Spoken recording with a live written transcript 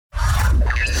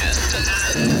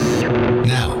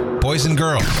Now, boys and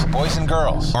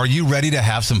girls, are you ready to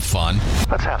have some fun?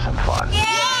 Let's have some fun.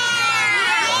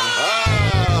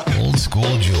 Old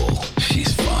School Jewel,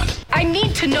 she's fun. I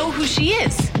need to know who she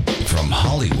is. From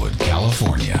Hollywood,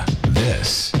 California,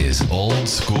 this is Old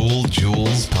School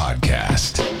Jewel's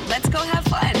podcast. Let's go have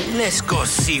fun. Let's go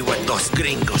see what those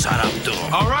gringos are up to.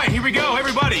 All right, here we go,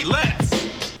 everybody. Let's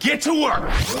get to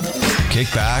work. Kick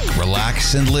back,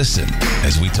 relax, and listen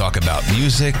as we talk about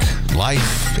music,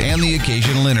 life, and the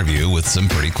occasional interview with some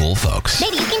pretty cool folks.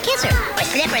 Maybe you can kiss her or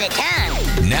slip her the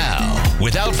tongue. Now,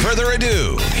 without further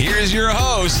ado, here's your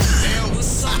host,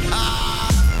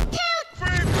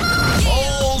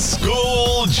 Old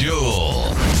School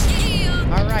Jewel.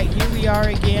 All right, here we are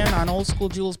again on Old School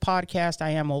Jewel's podcast.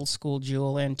 I am Old School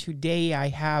Jewel, and today I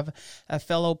have a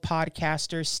fellow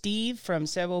podcaster, Steve from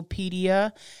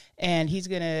Sevopedia, and he's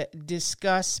going to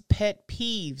discuss pet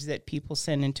peeves that people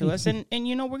send in to us. And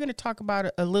you know, we're going to talk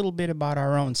about a little bit about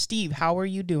our own. Steve, how are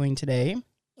you doing today?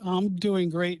 I'm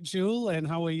doing great, Jewel, and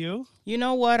how are you? You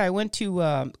know what? I went to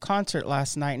a concert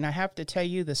last night, and I have to tell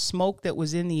you, the smoke that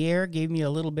was in the air gave me a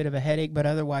little bit of a headache, but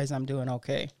otherwise I'm doing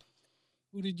okay.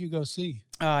 Who did you go see?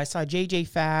 I saw JJ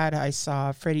Fad. I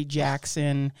saw Freddie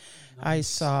Jackson. Nice. I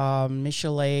saw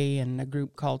Michelet and a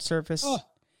group called Surface. Oh,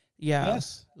 yeah,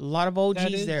 yes. A lot of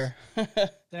OGs there.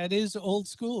 That is old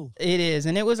school. It is,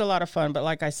 and it was a lot of fun. But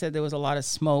like I said, there was a lot of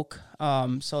smoke,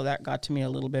 so that got to me a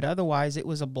little bit. Otherwise, it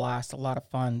was a blast, a lot of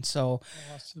fun. So,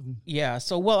 Awesome. yeah.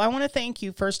 So, well, I want to thank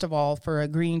you, first of all, for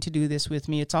agreeing to do this with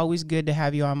me. It's always good to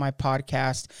have you on my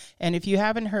podcast. And if you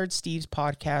haven't heard Steve's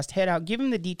podcast, head out. Give him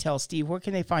the details, Steve. Where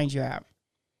can they find you at?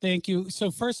 Thank you.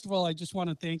 So first of all, I just want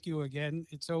to thank you again.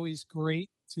 It's always great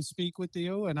to speak with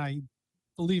you, and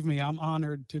believe me, I'm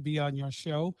honored to be on your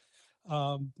show.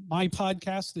 My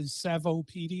podcast is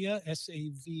Sevopedia,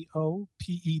 Savopedia,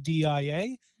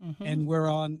 and we're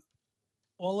on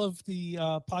all of the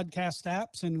podcast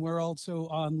apps, and we're also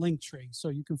on Linktree, so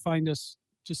you can find us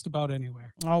just about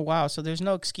anywhere. Oh, wow. So there's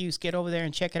no excuse. Get over there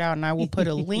and check it out. And I will put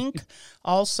a link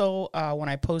also when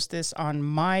I post this on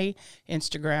my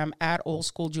Instagram at Old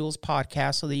School Jewels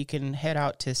Podcast, so that you can head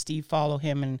out to Steve, follow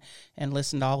him, and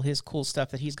listen to all his cool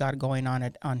stuff that he's got going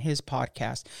on his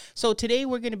podcast. So today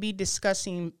we're going to be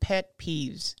discussing pet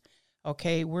peeves.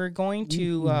 Okay, we're going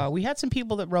to, we had some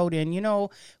people that wrote in, you know,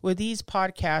 with these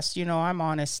podcasts, you know, I'm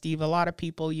honest, Steve, a lot of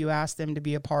people, you ask them to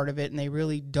be a part of it and they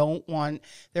really don't want,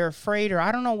 they're afraid, or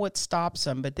I don't know what stops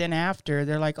them, but then after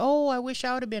they're like, oh, I wish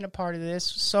I would have been a part of this.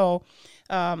 So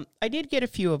I did get a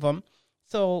few of them.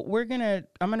 So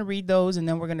I'm going to read those, and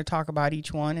then we're going to talk about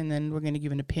each one, and then we're going to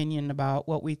give an opinion about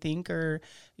what we think, or,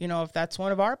 you know, if that's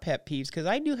one of our pet peeves, because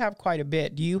I do have quite a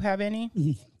bit. Do you have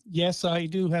any? Yes, I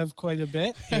do have quite a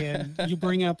bit, and you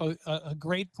bring up a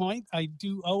great point. I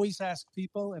do always ask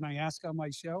people, and I ask on my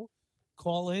show,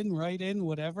 call in, write in,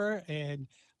 whatever, and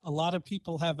a lot of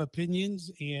people have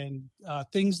opinions and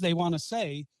things they want to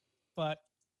say, but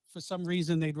for some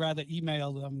reason they'd rather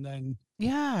email them than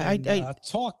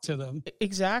talk to them.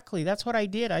 Exactly. That's what I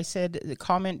did. I said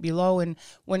comment below, and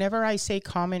whenever I say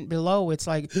comment below, it's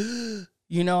like...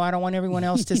 You know, I don't want everyone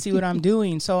else to see what I'm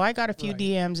doing. So I got a few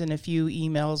DMs and a few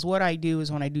emails. What I do is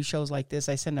when I do shows like this,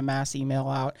 I send a mass email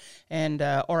out, and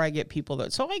or I get people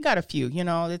that. So I got a few. You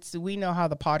know, we know how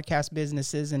the podcast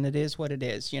business is, and it is what it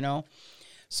is. You know,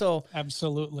 so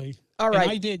absolutely. All right,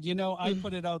 and I did. You know, I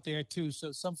put it out there too.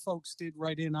 So some folks did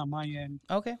write in on my end.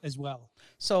 Okay. As well.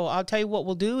 So I'll tell you what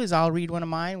we'll do is I'll read one of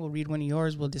mine. We'll read one of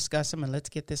yours. We'll discuss them, and let's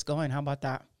get this going. How about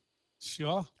that?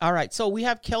 Sure. All right. So we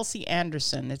have Kelsey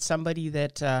Anderson. It's somebody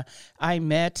that I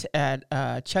met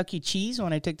at Chuck E. Cheese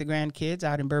when I took the grandkids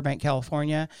out in Burbank,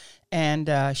 California.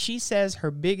 And she says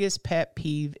her biggest pet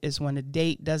peeve is when a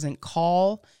date doesn't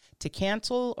call to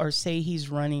cancel or say he's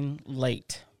running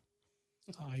late.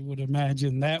 I would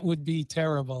imagine that would be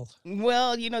terrible.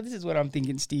 Well, you know, this is what I'm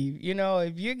thinking, Steve. You know,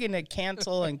 if you're going to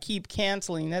cancel and keep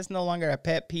canceling, that's no longer a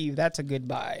pet peeve. That's a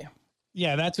goodbye.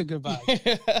 Yeah, that's a goodbye.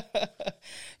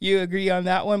 You agree on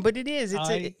that one, but it is.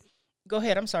 Go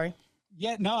ahead. I'm sorry.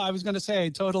 Yeah, no, I was going to say I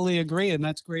totally agree, and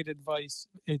that's great advice.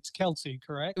 It's Kelsey,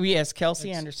 correct? Yes,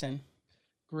 Kelsey Anderson.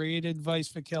 Great advice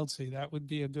for Kelsey. That would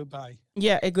be a goodbye.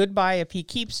 Yeah, a goodbye if he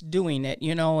keeps doing it,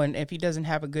 you know, and if he doesn't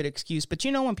have a good excuse. But,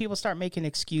 you know, when people start making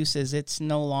excuses, it's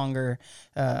no longer,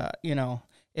 you know,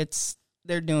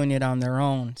 they're doing it on their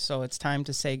own. So it's time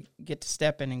to say, get to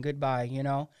stepping and goodbye, you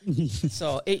know?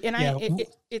 So,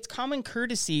 it's common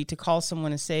courtesy to call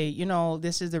someone and say, you know,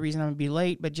 this is the reason I'm going to be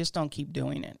late, but just don't keep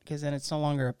doing it, because then it's no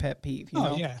longer a pet peeve, you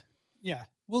know? Yeah. Yeah.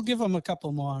 We'll give them a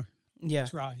couple more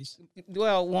tries.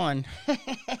 Well, one.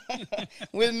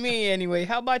 With me, anyway.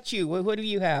 How about you? What do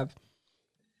you have?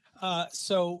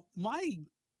 So my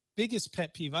biggest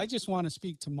pet peeve, I just want to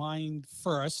speak to mine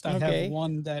first. I Okay. have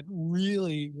one that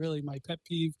really, really my pet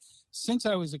peeve since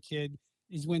I was a kid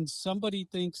is when somebody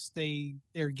thinks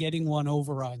they're getting one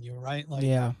over on you, right? Like,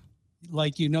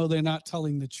 they're not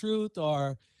telling the truth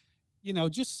or,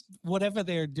 just whatever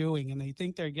they're doing and they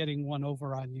think they're getting one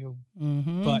over on you.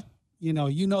 Mm-hmm. But, you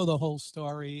know the whole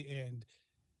story. And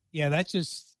yeah, that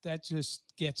just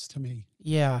gets to me.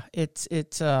 Yeah, it's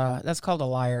that's called a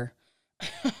liar.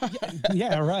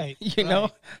 Yeah, right. You know,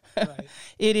 Right.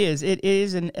 it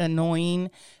is an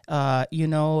annoying,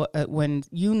 when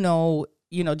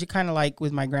just kind of like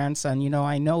with my grandson,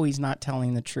 I know he's not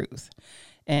telling the truth.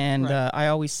 And Right. I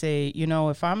always say,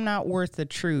 if I'm not worth the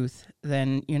truth,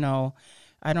 then,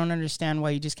 I don't understand why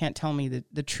you just can't tell me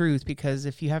the truth, because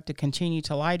if you have to continue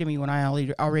to lie to me when I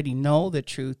already know the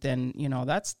truth, then,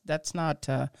 that's not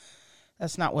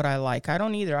what I like. I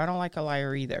don't either. I don't like a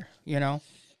liar either,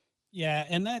 Yeah,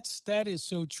 and that is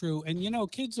so true.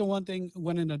 And kids are one thing.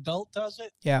 When an adult does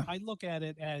it, Yeah. I look at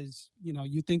it as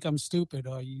you think I'm stupid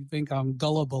or you think I'm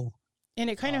gullible. And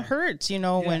it kind of hurts,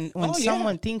 when Oh, yeah.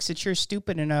 someone thinks that you're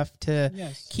stupid enough to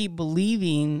Yes. keep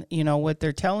believing, what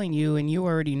they're telling you, and you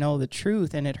already know the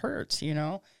truth, and it hurts,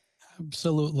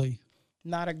 Absolutely.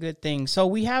 Not a good thing. So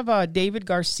we have David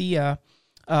Garcia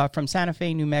from Santa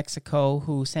Fe, New Mexico,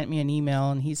 who sent me an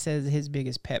email, and he says his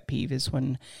biggest pet peeve is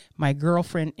when my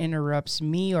girlfriend interrupts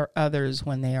me or others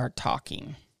when they are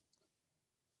talking.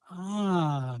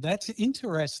 That's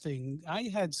interesting. I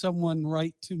had someone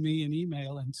write to me an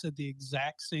email and said the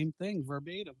exact same thing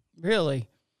verbatim. Really?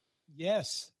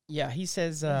 Yes. Yeah, he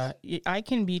says, I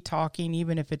can be talking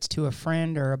even if it's to a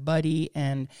friend or a buddy,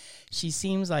 and she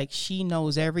seems like she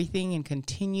knows everything and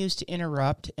continues to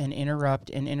interrupt and interrupt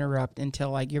and interrupt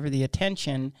until I give her the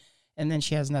attention, and then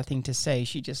she has nothing to say.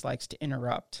 She just likes to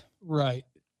interrupt. Right.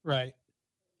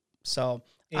 So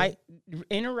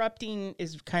interrupting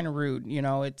is kind of rude.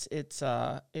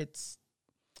 It's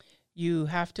you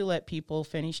have to let people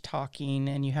finish talking,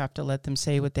 and you have to let them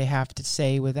say what they have to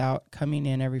say without coming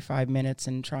in every 5 minutes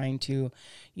and trying to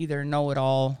either know it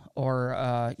all or,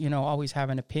 always have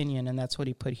an opinion. And that's what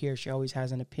he put here. She always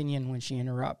has an opinion when she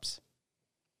interrupts.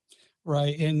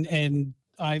 Right. And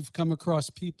I've come across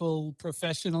people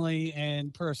professionally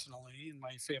and personally in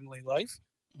my family life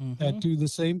that do the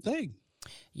same thing.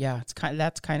 Yeah,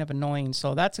 that's kind of annoying.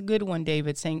 So that's a good one,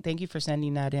 David. Thank you for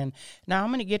sending that in. Now I'm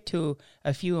going to get to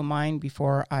a few of mine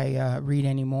before I read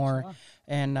any more. Sure.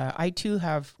 And I too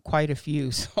have quite a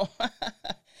few. So,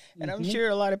 and I'm sure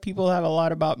a lot of people have a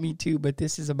lot about me too. But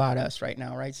this is about us right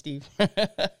now, right, Steve?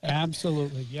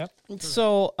 Absolutely. Yep.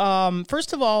 So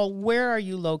first of all, where are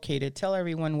you located? Tell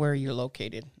everyone where you're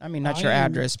located. I mean, not your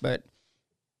address, but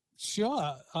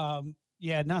sure.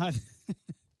 Not.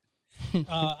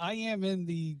 I am in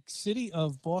the city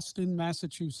of Boston,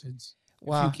 Massachusetts.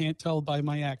 Wow. If you can't tell by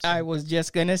my accent. I was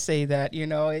just going to say that,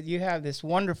 you have this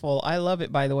wonderful, I love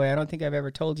it, by the way. I don't think I've ever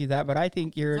told you that, but I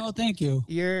think thank you.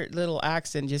 Your little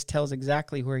accent just tells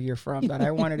exactly where you're from. But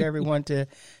I wanted everyone to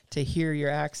hear your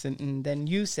accent, and then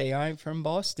you say, I'm from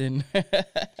Boston.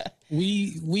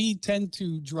 We tend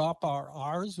to drop our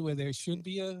R's where there should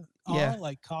be a R,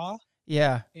 like car.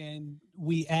 Yeah. And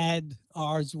we add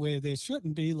R's where there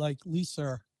shouldn't be, like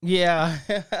Lisa. Yeah.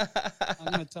 I'm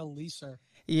going to tell Lisa.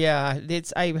 Yeah.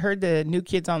 I heard the New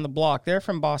Kids on the Block. They're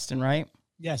from Boston, right?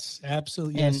 Yes,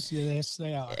 absolutely. Yes,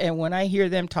 they are. And when I hear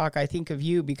them talk, I think of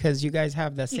you because you guys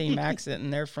have the same accent,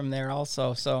 and they're from there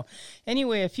also. So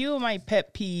anyway, a few of my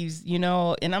pet peeves,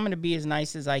 and I'm going to be as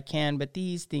nice as I can, but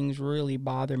these things really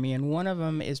bother me. And one of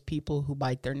them is people who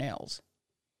bite their nails.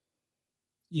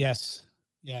 Yes.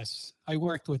 I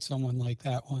worked with someone like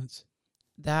that once.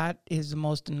 That is the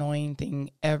most annoying thing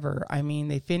ever. I mean,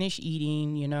 they finish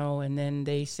eating, and then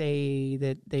they say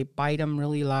that they bite them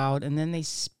really loud, and then they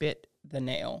spit the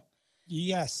nail.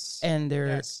 Yes. And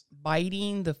they're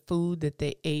biting the food that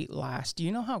they ate last. Do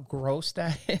you know how gross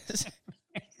that is?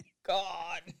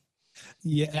 God.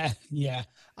 Yeah.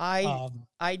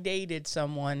 I dated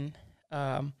someone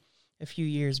a few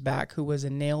years back who was a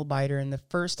nail biter, and the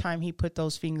first time he put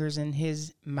those fingers in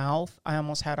his mouth, I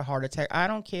almost had a heart attack. I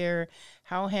don't care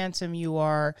how handsome you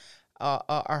are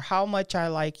or how much I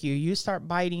like you. You start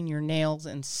biting your nails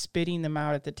and spitting them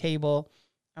out at the table,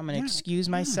 I'm going to excuse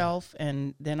myself,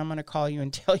 and then I'm going to call you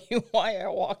and tell you why I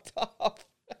walked off.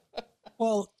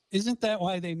 Well, isn't that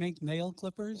why they make nail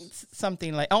clippers?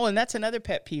 Something like, and that's another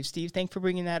pet peeve, Steve. Thanks for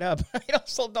bringing that up. I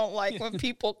also don't like when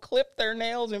people clip their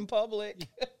nails in public.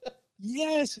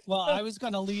 Yes. Well, I was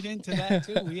going to lead into that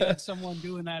too. We had someone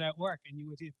doing that at work, and you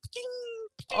would hear,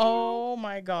 Oh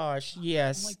my gosh. I'm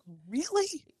Yes. like,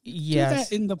 really? Yes.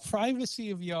 Do that in the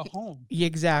privacy of your home.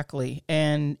 Exactly.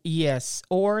 And yes.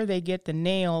 Or they get the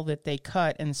nail that they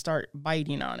cut and start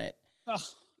biting on it. Ugh.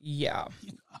 Yeah.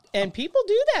 And people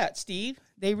do that, Steve.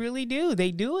 They really do.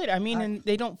 They do it. I mean, and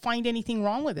they don't find anything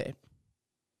wrong with it.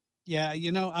 Yeah,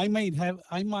 I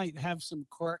might have some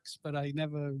quirks, but I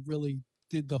never really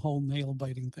did the whole nail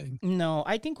biting thing. No,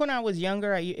 I think when I was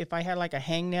younger, if I had like a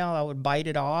hangnail, I would bite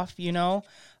it off,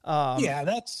 Yeah,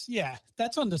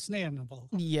 that's understandable.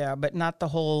 Yeah, but not the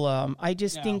whole, I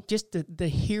just think just the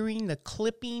hearing, the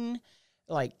clipping,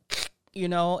 like,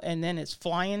 and then it's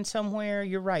flying somewhere.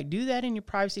 You're right. Do that in your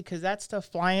privacy because that stuff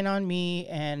flying on me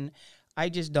and I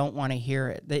just don't want to hear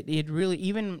it. It really,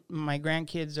 even my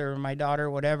grandkids or my daughter, or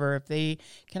whatever, if they,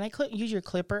 can I use your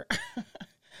clipper?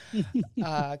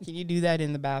 Can you do that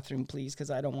in the bathroom, please? Because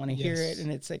I don't want to hear it.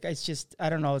 And it's like, it's just, I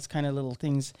don't know. It's kind of little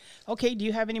things. Okay. Do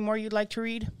you have any more you'd like to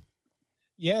read?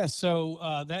 Yeah. So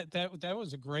that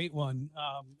was a great one.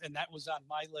 And that was on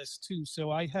my list too.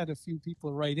 So I had a few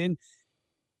people write in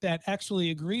that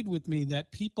actually agreed with me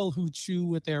that people who chew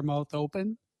with their mouth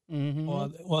open,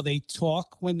 or they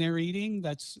talk when they're eating.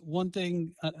 That's one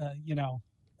thing,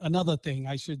 another thing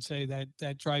I should say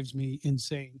that drives me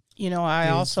insane. I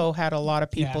also had a lot of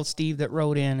people, Steve, that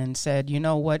wrote in and said, you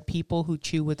know what? People who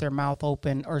chew with their mouth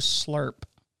open or slurp.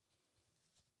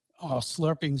 Oh,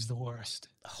 slurping's the worst.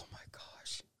 Oh my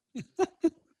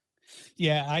gosh.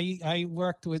 Yeah. I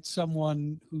worked with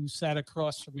someone who sat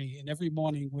across from me and every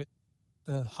morning with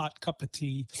the hot cup of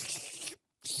tea.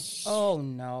 Oh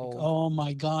no. Oh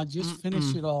my God. Just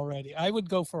finish it already. I would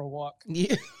go for a walk.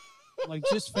 Yeah. Like,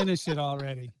 just finish it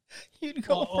already. You'd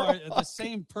go or the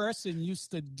same person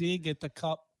used to dig at the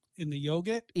cup in the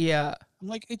yogurt. Yeah. I'm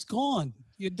like, it's gone.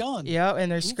 You're done. Yeah.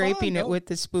 And they're scraping it with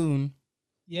the spoon.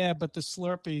 Yeah. But the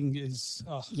slurping is,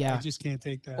 I just can't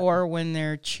take that. Or when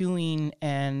they're chewing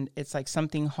and it's like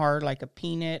something hard, like a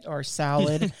peanut or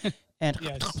salad and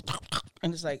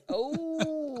and it's like,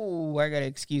 oh, I got to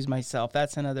excuse myself.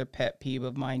 That's another pet peeve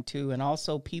of mine, too. And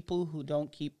also people who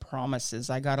don't keep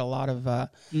promises. I got a lot of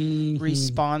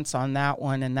response on that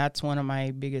one. And that's one of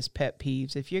my biggest pet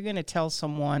peeves. If you're going to tell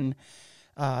someone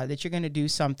that you're going to do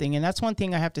something, and that's one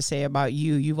thing I have to say about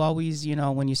you. You've always,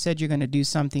 when you said you're going to do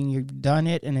something, you've done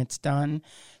it and it's done.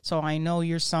 So I know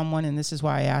you're someone, and this is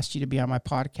why I asked you to be on my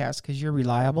podcast, because you're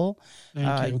reliable.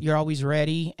 Thank you. You're always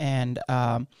ready, and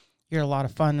you're a lot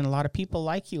of fun, and a lot of people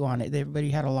like you on it. Everybody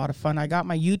had a lot of fun. I got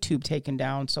my YouTube taken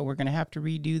down, so we're going to have to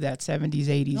redo that 70s,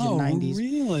 80s, and 90s.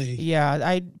 Really? Yeah,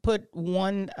 I put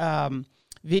one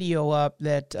video up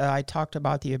that I talked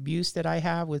about the abuse that I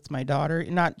have with my daughter.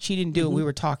 She didn't do it. We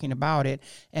were talking about it,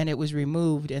 and it was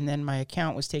removed, and then my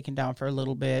account was taken down for a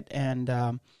little bit,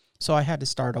 and so I had to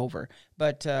start over.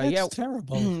 But That's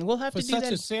terrible. We'll have for to do such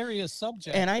that. a serious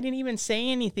subject. And I didn't even say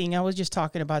anything. I was just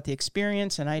talking about the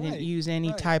experience, and I didn't use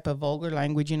any type of vulgar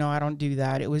language. I don't do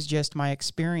that. It was just my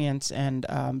experience, and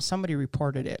somebody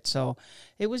reported it. So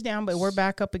it was down, but we're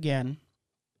back up again.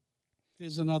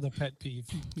 There's another pet peeve.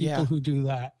 People who do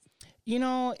that.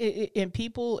 And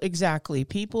people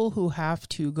who have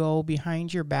to go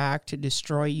behind your back to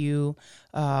destroy you,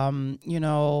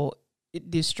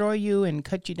 destroy you and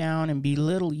cut you down and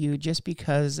belittle you just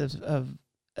because of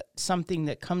something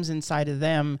that comes inside of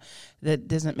them that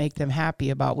doesn't make them happy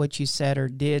about what you said or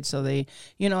did. So they,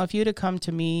 if you'd have come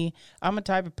to me, I'm a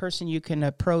type of person you can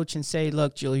approach and say,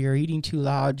 look, Jill, you're eating too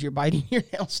loud. You're biting your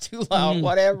nails too loud,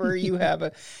 whatever you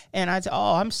have. And I'd say,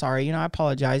 oh, I'm sorry. I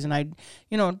apologize. And I'd,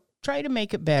 try to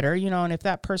make it better, and if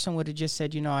that person would have just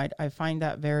said, I find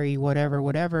that very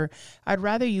whatever, I'd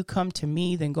rather you come to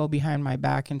me than go behind my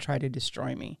back and try to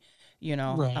destroy me,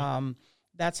 Right.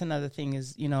 That's another thing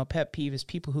is, pet peeve is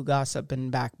people who gossip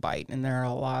and backbite, and there are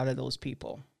a lot of those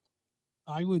people.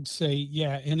 I would say,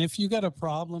 yeah. And if you got a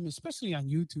problem, especially on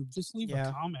YouTube, just leave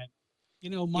a comment.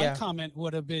 My comment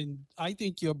would have been, I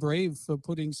think you're brave for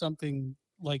putting something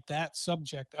like that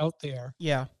subject out there.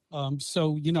 Yeah.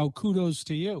 So, kudos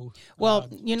to you. Well,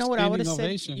 you know what I would have said?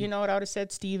 ovation. You know what I would have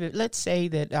said, Steve? Let's say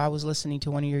that I was listening to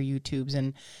one of your YouTubes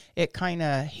and it kind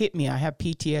of hit me. I have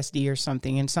PTSD or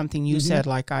something, and something you said,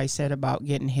 like I said about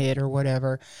getting hit or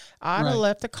whatever. I'd have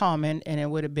left a comment, and it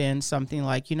would have been something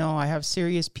like, I have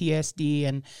serious PSD,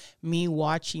 and me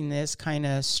watching this kind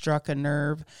of struck a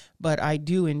nerve, but I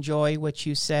do enjoy what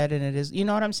you said, and it is, you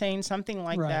know what I'm saying? Something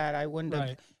like that. I wouldn't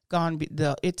have gone.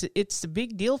 It's a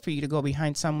big deal for you to go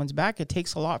behind someone's back. It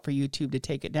takes a lot for YouTube to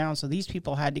take it down. So these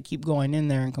people had to keep going in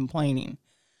there and complaining.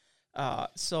 Yeah,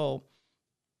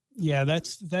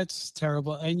 that's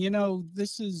terrible. And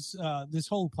this is this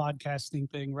whole podcasting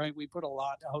thing, right? We put a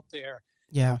lot out there,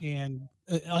 Yeah. And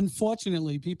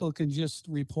unfortunately, people can just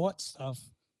report stuff,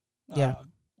 Yeah.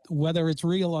 whether it's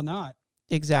real or not.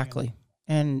 Exactly.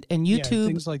 And Yeah, YouTube,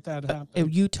 things like that happen.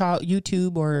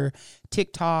 YouTube or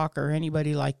TikTok or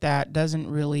anybody like that doesn't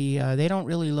really, they don't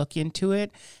really look into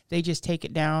it. They just take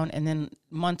it down, and then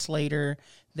months later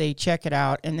they check it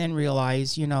out and then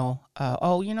realize,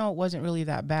 oh, it wasn't really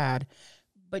that bad.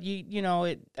 But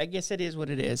I guess it is what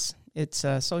it is. It's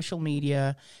social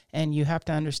media, and you have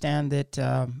to understand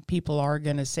that people are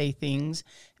going to say things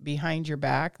behind your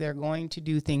back. They're going to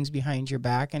do things behind your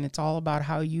back, and it's all about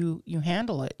how you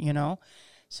handle it,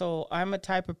 So I'm a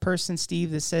type of person,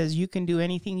 Steve, that says you can do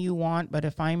anything you want, but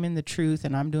if I'm in the truth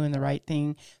and I'm doing the right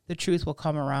thing, the truth will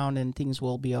come around and things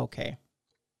will be okay.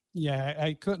 Yeah,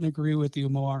 I couldn't agree with you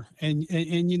more. And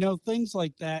things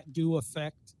like that do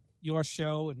affect your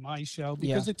show and my show,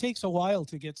 because it takes a while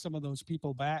to get some of those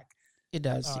people back. It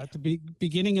does. At the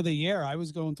beginning of the year, I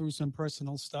was going through some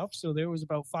personal stuff. So there was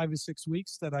about 5 or 6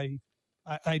 weeks that I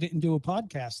didn't do a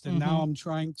podcast. And now I'm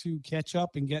trying to catch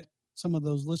up and get some of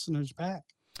those listeners back.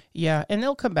 Yeah, and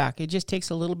they'll come back. It just takes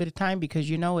a little bit of time because,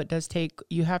 it does take,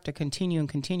 you have to continue and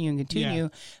continue and continue. Yeah.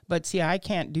 But see, I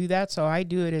can't do that, so I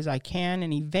do it as I can,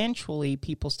 and eventually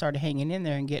people started hanging in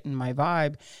there and getting my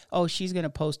vibe. Oh, she's going to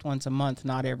post once a month,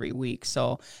 not every week.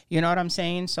 So, you know what I'm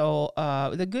saying? So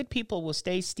the good people will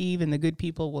stay, Steve, and the good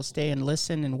people will stay and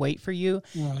listen and wait for you.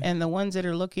 Right. And the ones that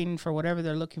are looking for whatever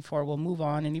they're looking for will move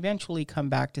on and eventually come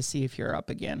back to see if you're up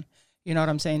again. You know what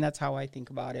I'm saying? That's how I think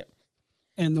about it.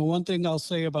 And the one thing I'll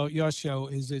say about your show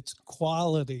is it's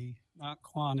quality, not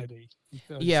quantity.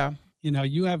 Because,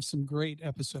 you have some great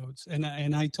episodes. And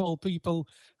I told people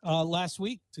last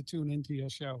week to tune into your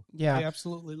show. Yeah. I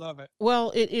absolutely love it.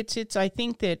 Well, it's I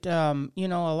think that, a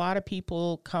lot of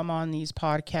people come on these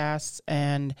podcasts,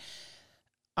 and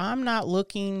I'm not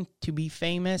looking to be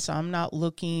famous. I'm not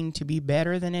looking to be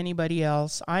better than anybody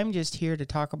else. I'm just here to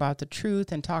talk about the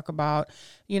truth and talk about,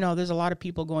 there's a lot of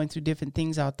people going through different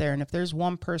things out there. And if there's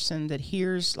one person that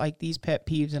hears like these pet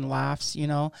peeves and laughs,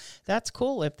 that's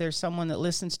cool. If there's someone that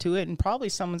listens to it, and probably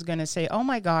someone's going to say, oh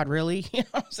my God, really? You know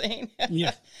what I'm saying?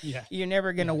 Yeah. You're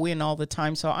never going to win all the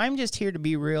time. So I'm just here to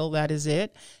be real. That is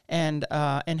it. And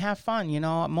have fun.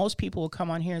 Most people will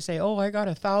come on here and say, oh, I got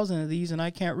 1,000 of these and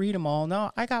I can't read them all. No,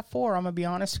 I got 4. I'm gonna be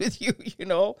honest with you.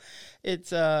 It's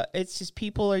just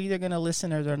people are either gonna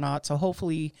listen or they're not. So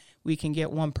hopefully we can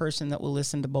get one person that will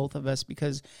listen to both of us,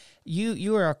 because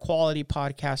you are a quality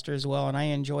podcaster as well, and I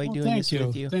enjoy doing this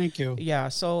with you. Thank you. Yeah.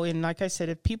 So, and like I said,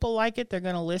 if people like it, they're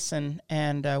gonna listen,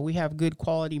 and we have good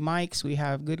quality mics, we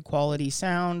have good quality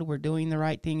sound, we're doing the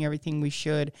right thing, everything we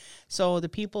should. So the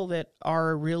people that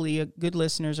are really good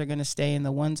listeners are gonna stay, and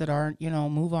the ones that aren't,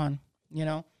 move on.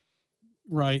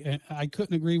 Right. And I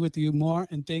couldn't agree with you more.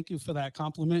 And thank you for that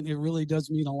compliment. It really does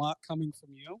mean a lot coming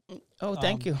from you. Oh,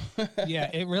 thank you. Yeah,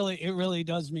 it really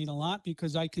does mean a lot,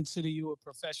 because I consider you a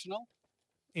professional.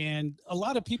 And a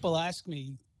lot of people ask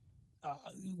me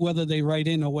whether they write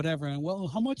in or whatever. And, well,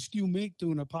 how much do you make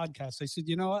doing a podcast? I said,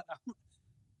 you know what?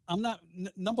 I'm not,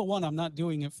 number one, I'm not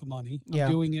doing it for money.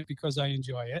 I'm doing it because I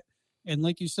enjoy it. And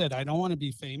like you said, I don't want to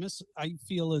be famous. I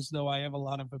feel as though I have a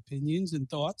lot of opinions and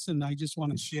thoughts, and I just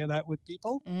want to share that with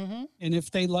people. Mm-hmm. And if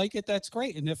they like it, that's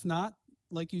great. And if not,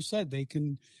 like you said, they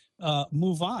can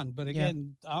move on. But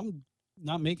again, I'm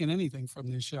not making anything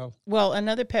from this show. Well,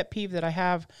 another pet peeve that I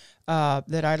have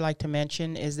that I'd like to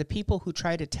mention is the people who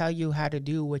try to tell you how to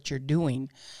do what you're doing.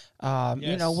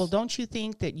 Well, don't you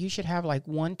think that you should have like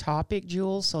one topic,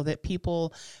 Jules, so that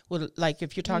people would, like,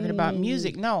 if you're talking about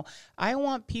music? No, I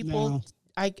want people. No.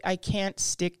 I can't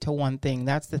stick to one thing.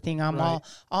 That's the thing. I'm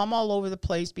all over the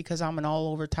place, because I'm an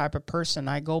all over type of person.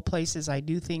 I go places, I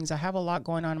do things. I have a lot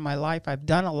going on in my life. I've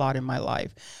done a lot in my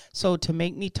life. So to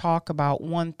make me talk about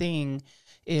one thing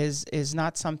is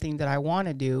not something that I want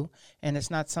to do, and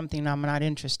it's not something I'm not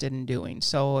interested in doing.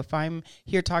 So if I'm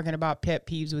here talking about pet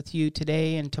peeves with you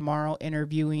today and tomorrow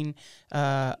interviewing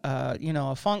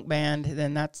a funk band,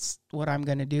 then that's what I'm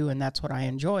going to do, and that's what I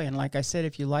enjoy. And like I said,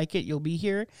 if you like it, you'll be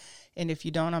here. And if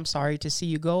you don't, I'm sorry to see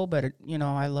you go, but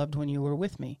I loved when you were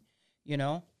with me,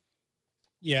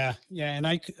 Yeah. And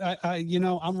I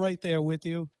I'm right there with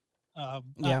you.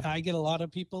 I get a lot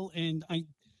of people, and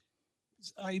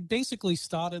I basically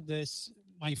started this.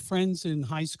 My friends in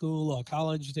high school or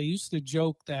college, they used to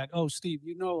joke that, oh, Steve,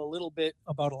 you know a little bit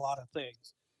about a lot of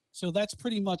things. So that's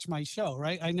pretty much my show,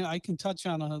 right? I know I can touch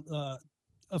on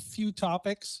a few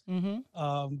topics,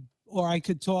 or I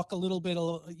could talk a little bit,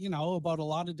 about a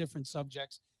lot of different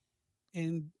subjects.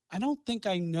 And I don't think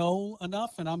I know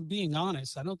enough, and I'm being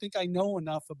honest. I don't think I know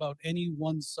enough about any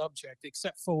one subject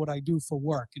except for what I do for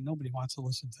work, and nobody wants to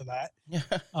listen to that.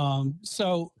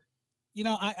 So,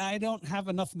 I don't have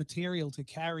enough material to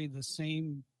carry the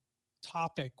same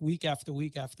topic week after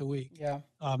week after week. Yeah.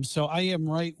 So I am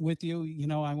right with you.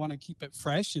 I want to keep it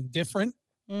fresh and different,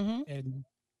 and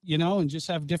and just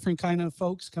have different kind of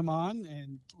folks come on,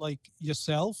 and like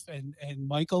yourself and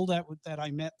Michael that I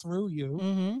met through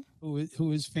you,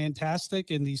 who is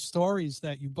fantastic, and these stories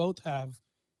that you both have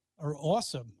are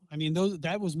awesome. I mean,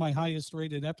 that was my highest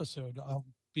rated episode. I'll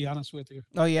be honest with you.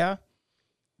 Oh yeah.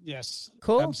 Yes.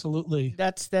 Cool. Absolutely.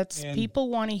 That's people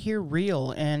want to hear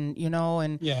real, and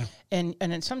yeah. And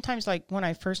then sometimes, like when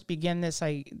I first began this,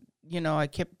 I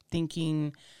kept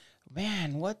thinking,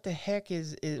 man, what the heck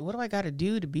is what do I got to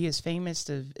do to be as famous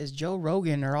as Joe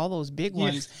Rogan or all those big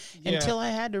ones? Yeah. Until I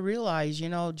had to realize,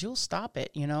 Jules, stop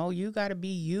it. You got to be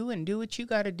you and do what you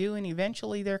got to do, and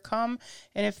eventually they'll come.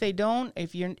 And if they don't,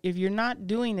 if you're not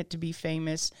doing it to be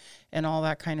famous and all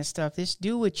that kind of stuff, just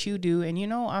do what you do. And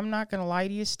I'm not gonna lie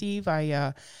to you, Steve.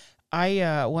 I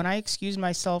when I excused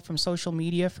myself from social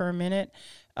media for a minute,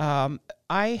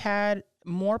 I had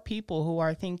more people who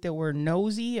I think that were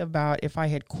nosy about if I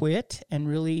had quit, and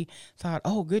really thought,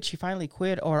 oh, good, she finally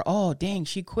quit, or oh, dang,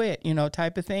 she quit,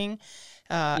 type of thing.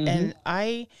 And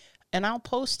I'll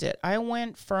post it. I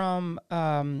went from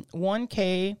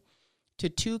 1K to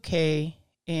 2K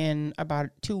in about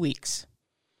 2 weeks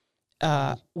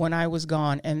when I was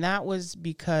gone, and that was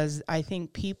because I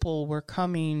think people were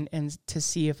coming and to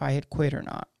see if I had quit or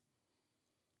not.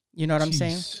 You know what I'm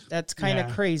saying? That's kind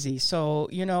of crazy. So,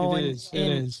 it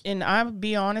is. And I'll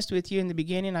be honest with you, in the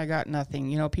beginning, I got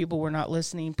nothing. People were not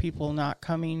listening, people not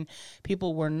coming,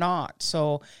 people were not.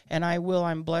 So, and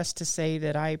I'm blessed to say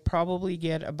that I probably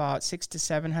get about $600 to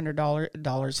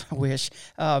 $700, I wish,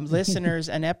 listeners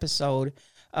an episode.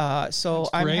 So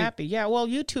I'm happy. Yeah. Well,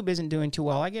 YouTube isn't doing too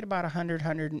well. I get about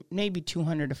 100, maybe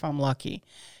 200 if I'm lucky,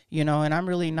 and I'm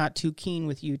really not too keen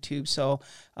with YouTube. So,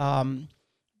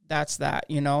 that's that,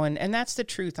 and that's the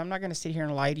truth. I'm not going to sit here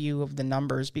and lie to you of the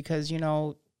numbers, because,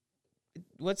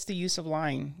 what's the use of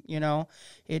lying?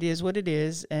 It is what it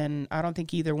is. And I don't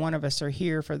think either one of us are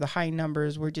here for the high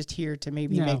numbers. We're just here to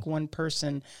maybe make one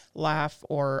person laugh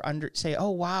or say, oh,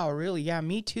 wow, really? Yeah,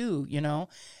 me too,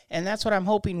 And that's what I'm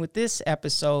hoping with this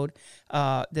episode,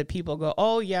 that people go,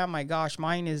 oh, yeah, my gosh,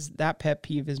 that pet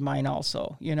peeve is mine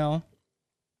also,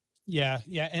 Yeah.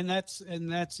 And that's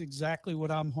exactly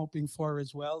what I'm hoping for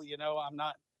as well.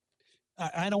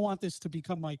 I don't want this to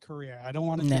become my career. I don't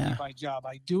want it to be my job.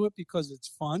 I do it because it's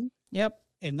fun. Yep.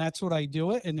 And that's what I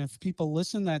do it. And if people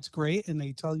listen, that's great. And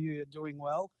they tell you you're doing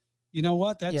well. You know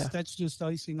what? That's just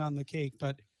icing on the cake.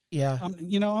 But yeah,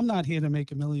 I'm not here to make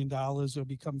 $1 million or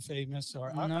become famous,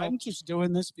 or I'm just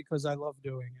doing this because I love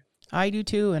doing it. I do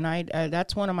too, and I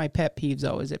that's one of my pet peeves,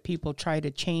 though, is that people try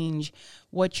to change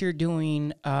what you're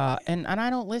doing, and I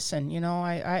don't listen.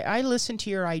 I listen to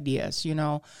your ideas,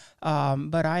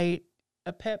 but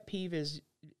a pet peeve is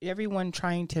everyone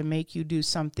trying to make you do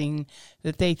something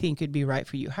that they think would be right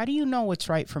for you. How do you know what's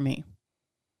right for me?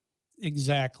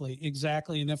 Exactly.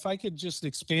 And if I could just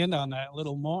expand on that a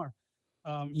little more,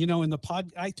 in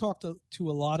the I talk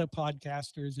to a lot of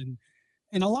podcasters,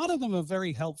 and a lot of them are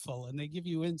very helpful, and they give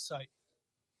you insight.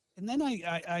 And then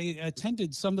I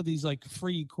attended some of these like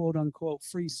free, quote unquote,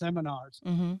 free seminars.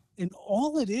 Mm-hmm. And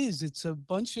all it's a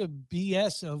bunch of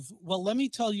BS of, well, let me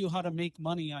tell you how to make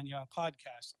money on your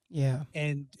podcast. Yeah.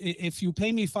 And if you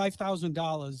pay me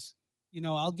 $5,000,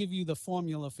 I'll give you the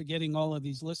formula for getting all of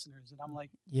these listeners. And I'm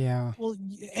like, yeah. Well,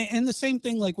 and the same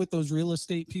thing like with those real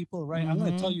estate people, right? Mm-hmm. I'm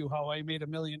going to tell you how I made $1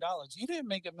 million. You didn't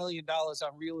make $1 million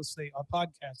on real estate or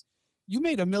podcast. You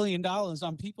made $1 million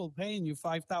on people paying you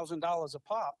 $5,000 a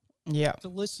pop to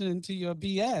listen to your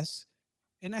BS.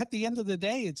 And at the end of the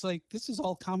day, it's like, this is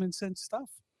all common sense stuff.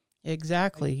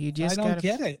 Exactly. You just gotta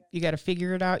get it. You got to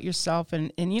figure it out yourself.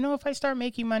 And if I start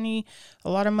making a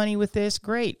lot of money with this,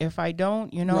 great. If I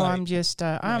don't, right. I'm just,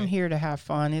 I'm here to have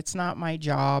fun. It's not my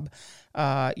job.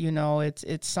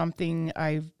 It's something.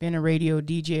 I've been a radio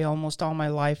DJ almost all my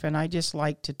life, and I just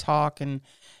like to talk and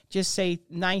just say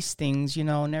nice things,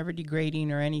 never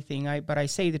degrading or anything. But I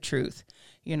say the truth,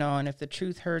 and if the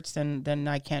truth hurts, then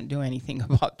I can't do anything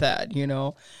about that,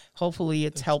 Hopefully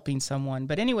it's helping someone.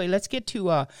 But anyway, let's get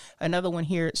to another one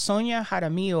here. Sonia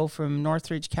Jaramillo from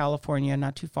Northridge, California,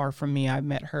 not too far from me. I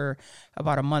met her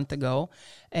about a month ago.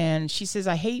 And she says,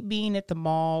 I hate being at the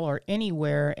mall or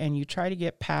anywhere, and you try to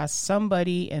get past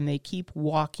somebody and they keep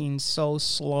walking so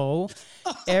slow.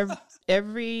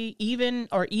 Even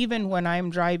when I'm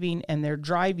driving and they're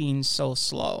driving so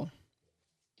slow.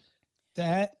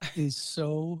 That is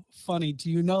so funny. Do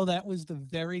you know that was the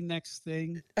very next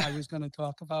thing I was going to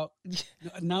talk about?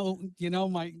 No,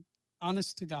 my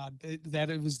honest to God,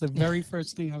 that it was the very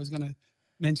first thing I was going to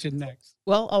mention next.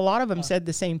 Well, a lot of them said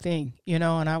the same thing, and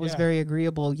I was very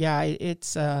agreeable. Yeah,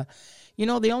 it's, the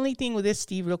only thing with this,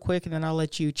 Steve, real quick, and then I'll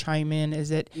let you chime in, is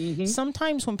that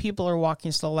sometimes when people are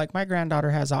walking slow, like my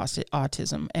granddaughter has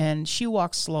autism, and she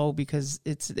walks slow because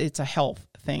it's a health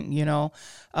thing,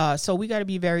 so we got to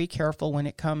be very careful when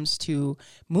it comes to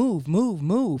move,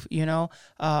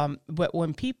 but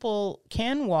when people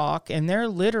can walk and they're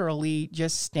literally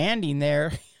just standing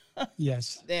there,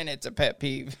 yes, then it's a pet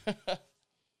peeve.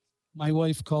 My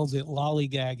wife calls it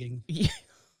lollygagging.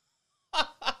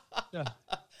 Yeah.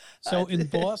 So in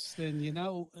Boston,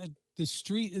 the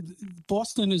street,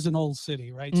 Boston is an old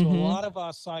city, right? So a lot of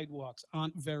our sidewalks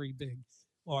aren't very big,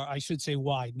 or I should say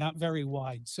wide, not very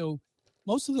wide. So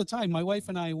most of the time, my wife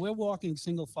and I, we're walking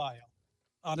single file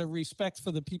out of respect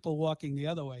for the people walking the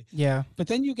other way. Yeah. But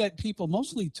then you get people,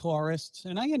 mostly tourists,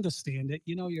 and I understand it.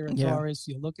 You're a tourist,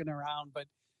 you're looking around, but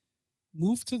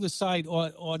move to the side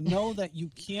or know that you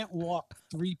can't walk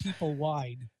 3 people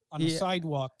wide on a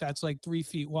sidewalk that's like 3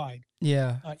 feet wide.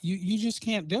 Yeah. You just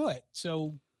can't do it.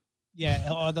 So,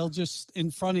 or they'll just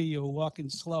in front of you walking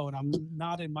slow, and I'm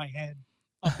nodding my head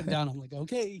up and down. I'm like,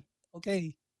 okay.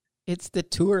 It's the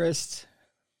tourists.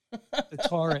 The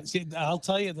tourists. I'll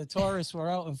tell you, the tourists were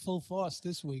out in full force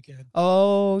this weekend.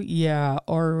 Oh, yeah.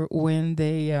 Or when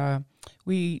the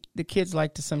kids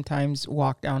like to sometimes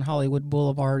walk down Hollywood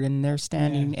Boulevard, and they're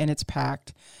standing and it's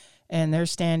packed, and they're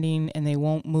standing and they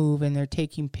won't move, and they're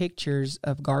taking pictures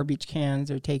of garbage cans.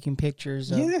 They're taking pictures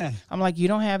of, I'm like, you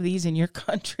don't have these in your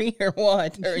country or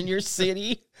what? Or in your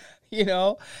city?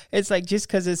 It's like, just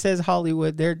because it says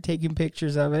Hollywood, they're taking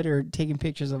pictures of it, or taking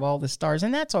pictures of all the stars.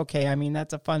 And that's okay. I mean,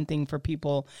 that's a fun thing for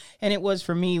people. And it was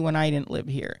for me when I didn't live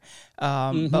here.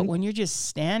 But when you're just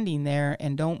standing there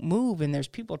and don't move, and there's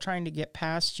people trying to get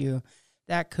past you,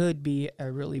 that could be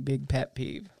a really big pet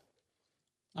peeve.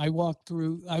 I walked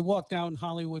down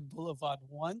Hollywood Boulevard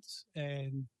once,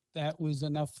 and that was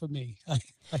enough for me.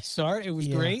 I saw it. It was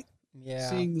great. Yeah.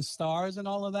 Seeing the stars and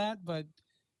all of that, but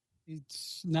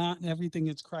it's not everything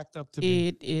it's cracked up to be.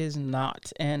 It is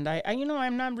not. And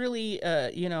I'm not really,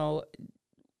 a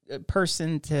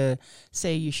person to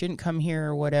say you shouldn't come here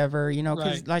or whatever,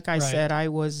 because like I said,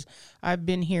 I've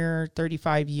been here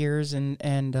 35 years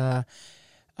and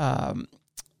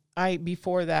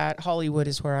before that, Hollywood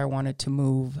is where I wanted to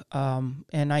move.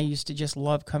 And I used to just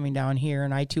love coming down here,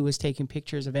 and I too was taking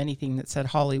pictures of anything that said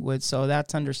Hollywood. So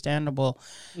that's understandable.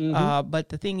 But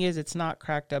the thing is, it's not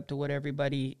cracked up to what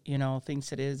everybody,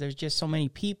 thinks it is. There's just so many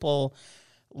people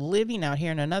living out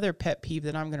here. And another pet peeve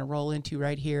that I'm going to roll into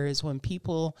right here is when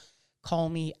people call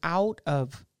me out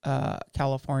of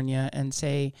California and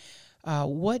say,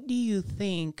 what do you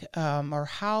think, or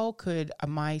how could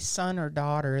my son or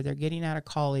daughter, they're getting out of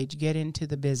college, get into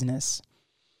the business?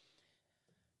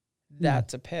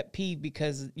 That's a pet peeve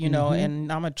because,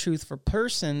 and I'm a truthful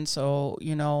person. So,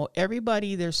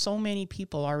 everybody, there's so many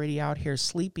people already out here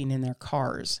sleeping in their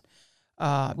cars.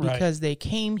 Because they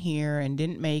came here and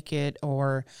didn't make it,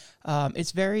 or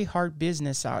it's very hard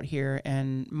business out here.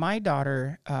 And my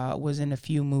daughter was in a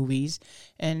few movies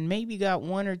and maybe got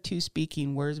 1 or 2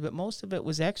 speaking words, but most of it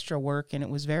was extra work, and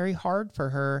it was very hard for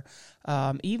her,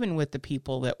 even with the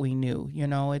people that we knew.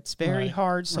 It's very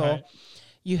hard. So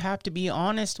you have to be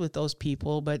honest with those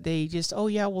people, but they just,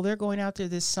 they're going out there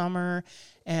this summer.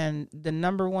 And the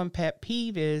number one pet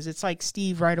peeve is, it's like,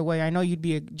 Steve, right away, I know you'd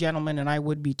be a gentleman and I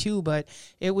would be too, but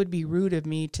it would be rude of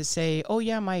me to say,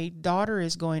 my daughter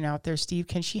is going out there. Steve,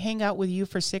 can she hang out with you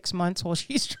for 6 months while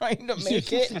she's trying to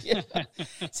make it? Yeah.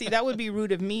 See, that would be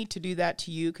rude of me to do that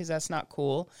to you, because that's not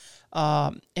cool.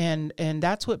 And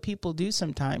that's what people do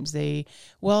sometimes.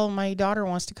 My daughter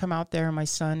wants to come out there, and my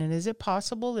son, and is it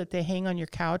possible that they hang on your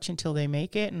couch until they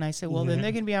make it? And I said, then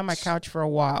they're going to be on my couch for a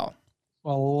while.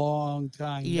 A long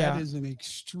time. Yeah. That is an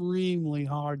extremely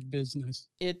hard business.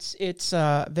 It's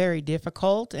very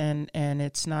difficult, and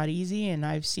it's not easy. And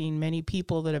I've seen many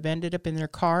people that have ended up in their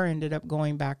car, ended up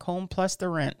going back home, plus the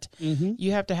rent.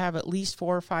 You have to have at least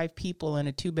 4 or 5 people in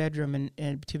a 2-bedroom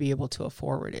and to be able to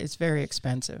afford it. It's very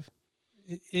expensive.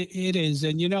 It is.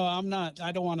 And,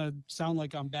 I don't want to sound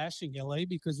like I'm bashing LA,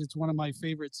 because it's one of my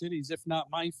favorite cities, if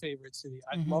not my favorite city.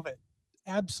 I love it.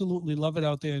 Absolutely love it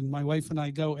out there. And my wife and I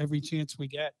go every chance we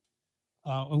get.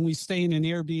 And we stay in an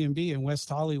Airbnb in West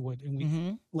Hollywood. And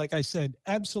we, like I said,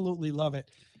 absolutely love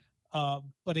it.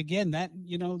 But again, that,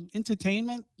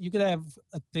 entertainment, you got to have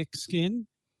a thick skin,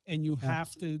 and you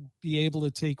have to be able to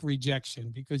take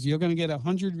rejection, because you're going to get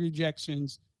 100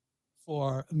 rejections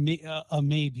for a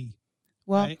maybe.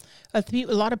 Well, Right. a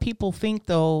lot of people think,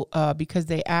 though, because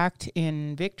they act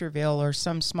in Victorville or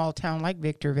some small town like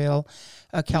Victorville,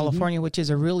 California, which is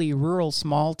a really rural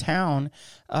small town,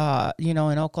 in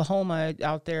Oklahoma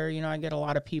out there, I get a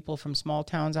lot of people from small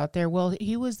towns out there. Well,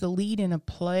 he was the lead in a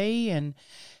play, and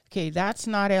okay, that's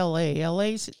not LA.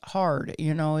 LA's hard.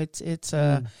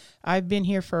 I've been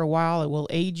here for a while. It will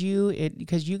age you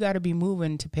because you got to be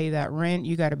moving to pay that rent.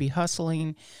 You got to be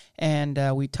hustling, and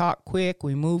we talk quick,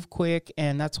 we move quick,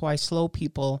 and that's why slow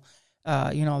people,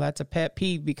 that's a pet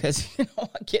peeve because,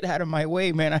 get out of my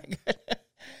way, man.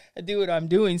 I do what I'm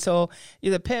doing. So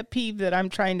the pet peeve that I'm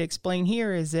trying to explain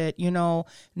here is that,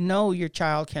 no, your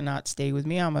child cannot stay with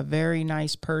me. I'm a very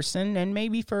nice person, and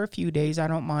maybe for a few days, I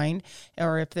don't mind.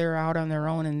 Or if they're out on their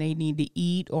own and they need to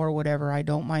eat or whatever, I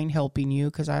don't mind helping you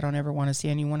because I don't ever want to see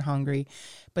anyone hungry.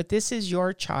 But this is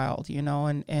your child,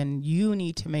 and you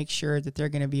need to make sure that they're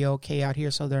going to be okay out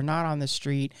here so they're not on the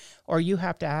street, or you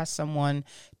have to ask someone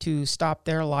to stop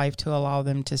their life to allow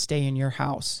them to stay in your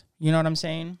house. You know what I'm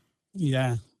saying?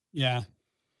 Yeah. Yeah.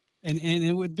 And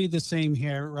it would be the same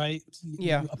here, right?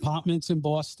 Yeah. Apartments in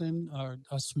Boston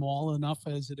are small enough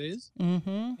as it is.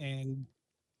 Mm-hmm. And,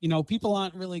 people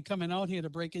aren't really coming out here to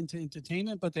break into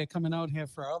entertainment, but they're coming out here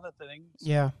for other things.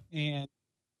 Yeah. And,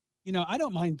 I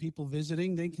don't mind people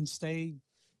visiting. They can stay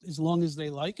as long as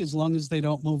they like, as long as they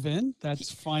don't move in.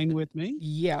 That's fine with me.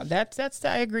 Yeah, that's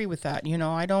I agree with that.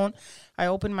 I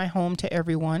open my home to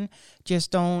everyone.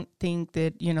 Just don't think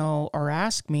that, or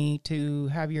ask me to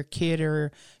have your kid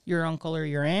or your uncle or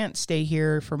your aunt stay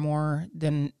here for more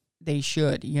than they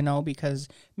should, because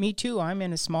me too, I'm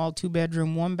in a small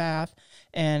 2-bedroom, 1-bath,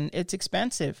 and it's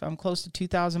expensive. I'm close to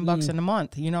 $2,000 in a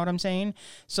month. You know what I'm saying?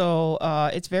 So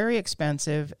it's very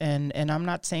expensive, and I'm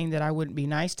not saying that I wouldn't be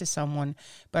nice to someone,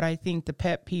 but I think the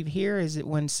pet peeve here is that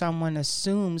when someone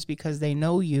assumes because they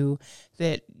know you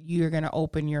that you're going to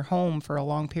open your home for a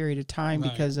long period of time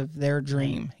because of their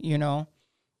dream,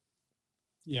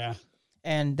 Yeah.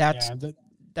 And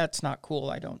that's not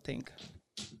cool, I don't think.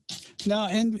 No,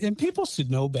 and people should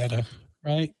know better,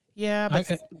 right? Yeah,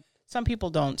 but some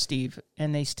people don't, Steve,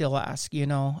 and they still ask,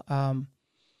 And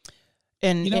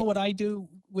what I do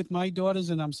with my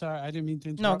daughters, and I'm sorry, I didn't mean to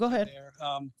interrupt. No, go ahead. There.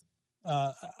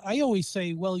 I always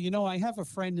say, well, I have a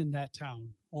friend in that town,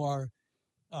 or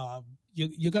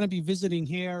you're going to be visiting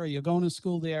here, or you're going to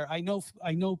school there. I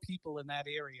know people in that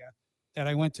area that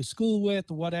I went to school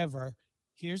with, whatever.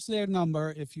 Here's their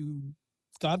number. If you,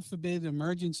 God forbid,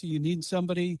 emergency, you need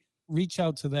somebody, reach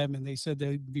out to them, and they said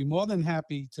they'd be more than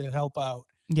happy to help out.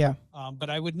 Yeah. But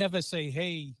I would never say,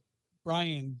 hey,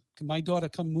 Brian, can my daughter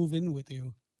come move in with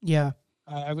you? Yeah.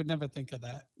 I would never think of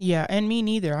that. Yeah, and me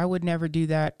neither. I would never do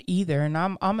that either. And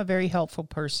I'm a very helpful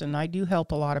person. I do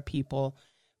help a lot of people.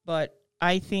 But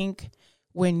I think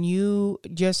when you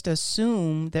just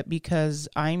assume that because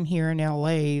I'm here in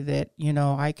LA that,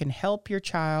 I can help your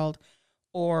child,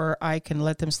 or I can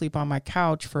let them sleep on my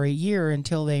couch for a year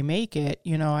until they make it,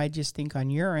 I just think on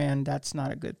your end, that's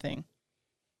not a good thing.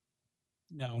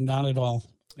 No, not at all.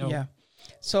 No. Yeah.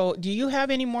 So do you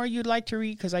have any more you'd like to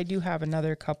read? Because I do have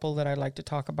another couple that I'd like to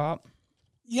talk about.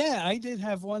 Yeah, I did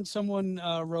have one. Someone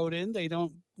wrote in. They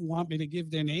don't want me to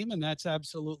give their name, and that's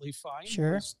absolutely fine.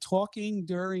 Sure. Was talking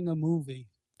during a movie.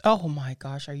 Oh my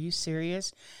gosh, are you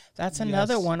serious? That's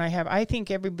another Yes. one I have. I think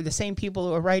the same people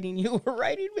who are writing you are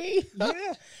writing me.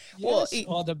 Yeah. Well, Yes.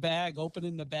 Or the bag,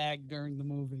 opening the bag during the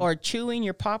movie. Or chewing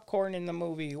your popcorn in the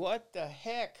movie. What the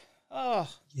heck? Oh,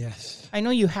 yes. I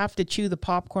know you have to chew the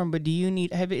popcorn, but do you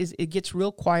need? It gets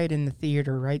real quiet in the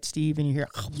theater, right, Steve? And you hear,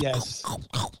 Yes.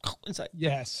 It's like,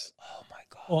 Yes. oh my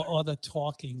god. Or the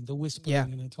talking, the whispering Yeah.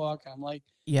 and the talk. I'm like,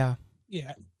 Yeah.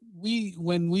 yeah.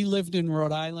 When we lived in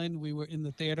Rhode Island, we were in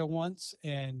the theater once,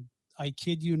 and I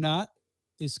kid you not,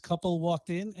 this couple walked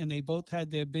in and they both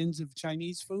had their bins of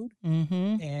Chinese food,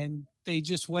 Mm-hmm. and they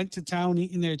just went to town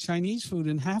eating their Chinese food.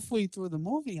 And halfway through the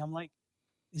movie, I'm like,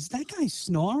 is that guy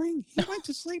snoring? He went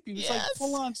to sleep. He was like Yes.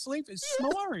 full on sleep. Is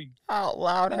snoring. Out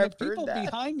loud, And the I've heard people that.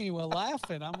 behind me were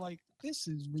laughing. I'm like, this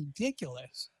is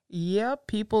ridiculous. Yep,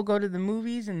 people go to the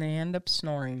movies and they end up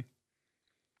snoring.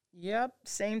 Yep,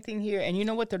 same thing here. And you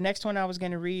know what? The next one I was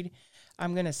going to read,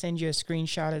 I'm going to send you a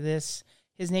screenshot of this.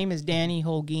 His name is Danny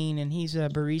Holguin, and he's a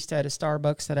barista at a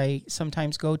Starbucks that I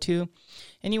sometimes go to.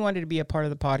 And he wanted to be a part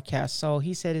of the podcast. So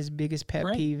he said his biggest pet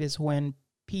Right. peeve is when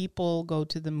people go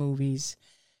to the movies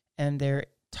and they're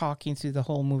talking through the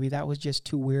whole movie. That was just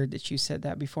too weird that you said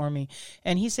that before me.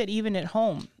 And he said even at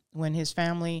home, when his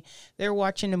family, they're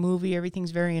watching a movie,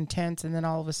 everything's very intense, and then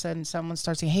all of a sudden someone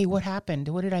starts saying, hey, what happened?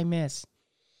 What did I miss?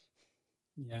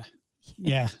 Yeah.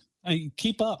 Yeah.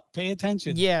 Keep up, pay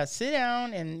attention. Yeah, sit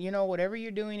down and, whatever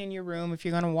you're doing in your room, if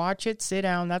you're going to watch it, sit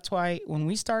down. That's why when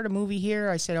we start a movie here,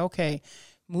 I said, okay,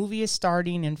 movie is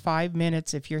starting in 5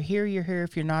 minutes. If you're here, you're here.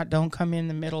 If you're not, don't come in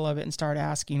the middle of it and start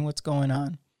asking what's going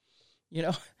on.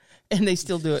 And they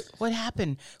still do it. What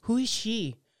happened? Who is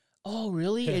she? Oh,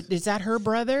 really? Is that her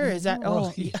brother? Is that,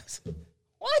 yes.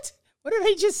 What? What did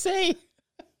I just say?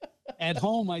 At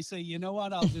home, I say, you know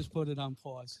what? I'll just put it on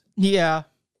pause. Yeah.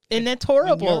 And that's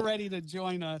horrible. When you're ready to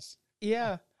join us.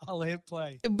 Yeah. I'll hit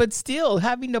play. But still,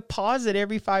 having to pause it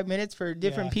every 5 minutes for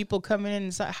different people coming in,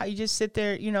 and so how you just sit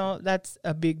there, that's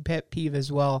a big pet peeve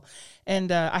as well.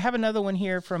 And I have another one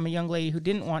here from a young lady who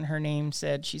didn't want her name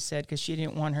said, because she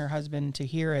didn't want her husband to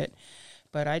hear it.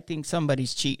 But I think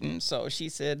somebody's cheating. So she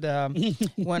said,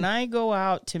 when I go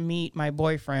out to meet my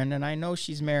boyfriend, and I know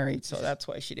she's married, so that's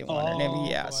why she didn't want her name.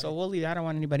 Yeah, boy. So we'll leave. I don't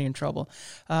want anybody in trouble.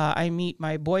 I meet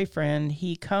my boyfriend.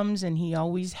 He comes and he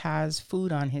always has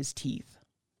food on his teeth.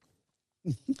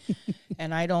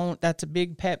 And that's a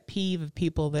big pet peeve of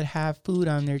people that have food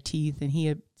on their teeth. And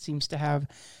he seems to have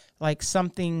like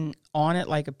something on it,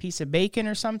 like a piece of bacon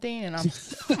or something. And I'm,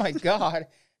 oh my God.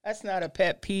 That's not a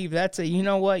pet peeve. That's a, you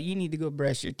know what? You need to go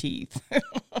brush your teeth.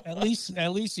 At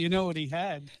least you know what he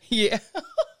had. Yeah.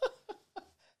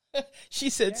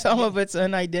 She said some of it's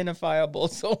unidentifiable.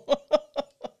 So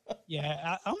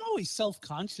yeah, I'm always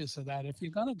self-conscious of that. If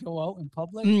you're going to go out in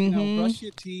public, Mm-hmm. brush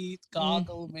your teeth,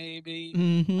 goggle maybe.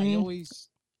 Mm-hmm. I always,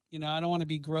 I don't want to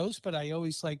be gross, but I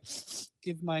always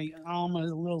give my arm a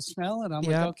little smell and I'm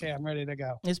like, okay, I'm ready to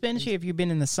go. Especially if you've been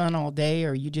in the sun all day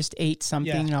or you just ate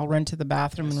something and I'll run to the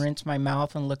bathroom and rinse my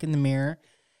mouth and look in the mirror,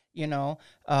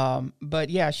 But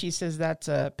yeah, she says that's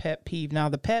a pet peeve. Now,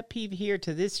 the pet peeve here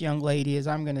to this young lady is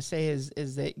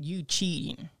that you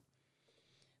cheating.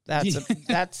 That's a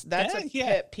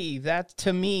pet peeve. That's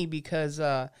to me because,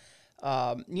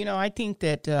 I think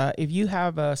that if you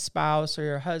have a spouse or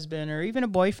your husband or even a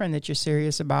boyfriend that you're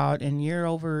serious about and you're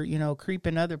over,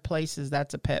 creeping other places,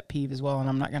 that's a pet peeve as well. And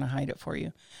I'm not going to hide it for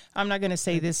you. I'm not going to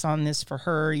say this on this for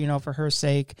her, for her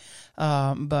sake.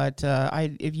 But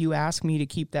if you ask me to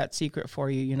keep that secret for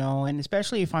you, and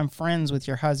especially if I'm friends with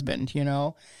your husband,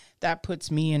 that puts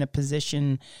me in a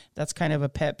position that's kind of a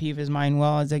pet peeve of mine.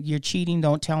 Well, it's like, you're cheating.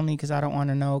 Don't tell me because I don't want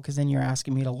to know because then you're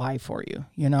asking me to lie for you,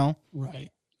 Right.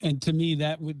 And to me,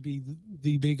 that would be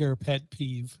the bigger pet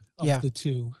peeve of the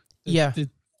two. The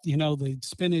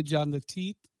spinach on the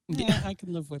teeth. Yeah, I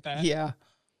can live with that. Yeah.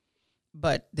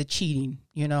 But the cheating,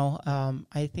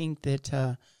 I think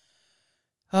that,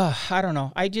 I don't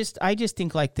know. I just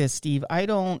think like this, Steve. I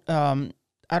don't want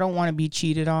to be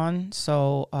cheated on.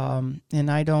 So,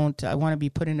 and I want to be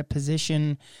put in a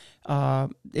position,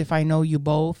 if I know you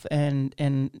both and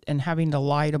having to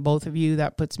lie to both of you,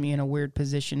 that puts me in a weird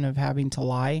position of having to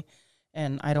lie.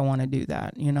 And I don't want to do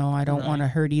that. I don't want to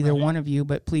hurt either one of you,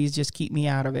 but please just keep me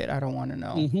out of it. I don't want to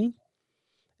know. Mm-hmm.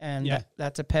 And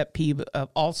that's a pet peeve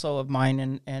also of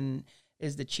mine and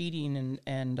is the cheating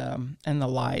and the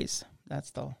lies.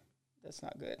 That's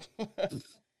not good.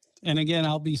 And again,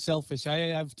 I'll be selfish. I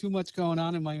have too much going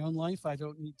on in my own life. I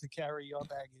don't need to carry your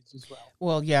baggage as well.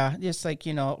 Well, yeah, just like,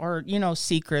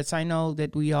 secrets. I know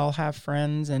that we all have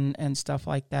friends and stuff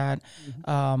like that.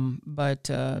 Mm-hmm. But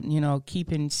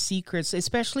keeping secrets,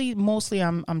 especially mostly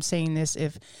I'm saying this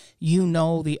if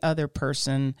the other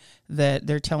person that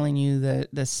they're telling you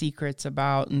the secrets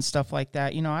about and stuff like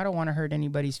that. I don't want to hurt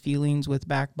anybody's feelings with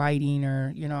backbiting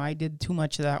or, I did too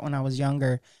much of that when I was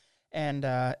younger. And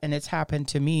it's happened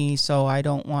to me, so I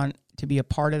don't want to be a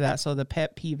part of that. So the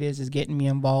pet peeve is getting me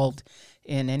involved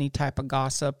in any type of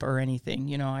gossip or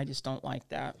anything. I just don't like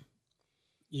that.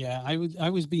 Yeah, I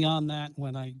was beyond that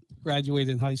when I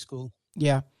graduated high school.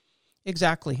 Yeah,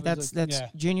 exactly. That's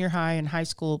junior high and high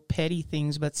school petty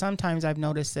things. But sometimes I've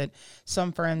noticed that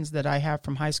some friends that I have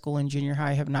from high school and junior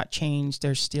high have not changed.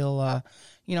 They're still,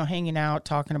 hanging out,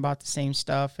 talking about the same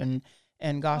stuff and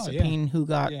gossiping who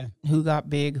got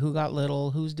big, who got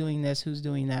little, who's doing this, who's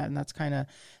doing that. And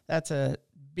that's a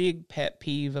big pet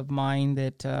peeve of mine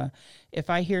that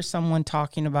if I hear someone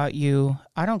talking about you,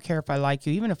 I don't care if I like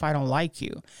you, even if I don't like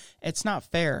you, it's not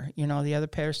fair. The other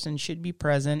person should be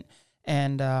present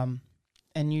and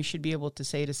you should be able to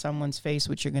say to someone's face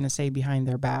what you're going to say behind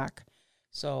their back.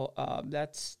 So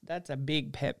that's a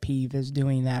big pet peeve is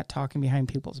doing that, talking behind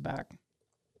people's back.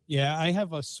 Yeah, I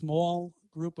have a small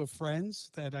group of friends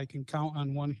that I can count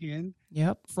on one hand.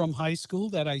 Yep. From high school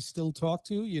that I still talk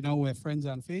to. We're friends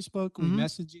on Facebook. We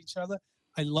message each other.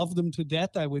 I love them to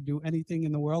death. I would do anything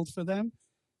in the world for them.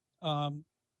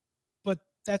 But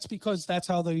that's because that's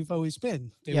how they've always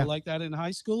been. They were like that in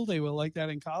high school. They were like that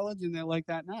in college, and they're like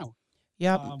that now.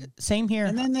 Yep. Same here.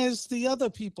 And then there's the other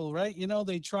people, right? You know,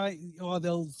 they try, or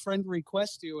they'll friend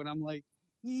request you, and I'm like,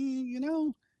 you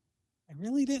know, I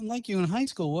really didn't like you in high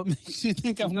school. What makes you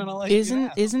think I'm gonna like you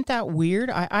now? Isn't that weird?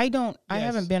 I Yes.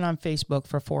 haven't been on Facebook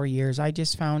for 4 years. I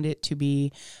just found it to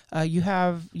be, you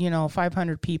have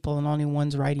 500 people and only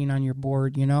one's writing on your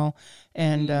board,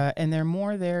 and they're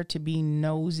more there to be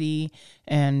nosy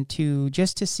and to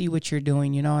see what you're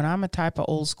doing, And I'm a type of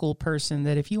old school person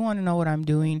that if you want to know what I'm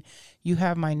doing, you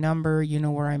have my number, you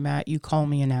know where I'm at. You call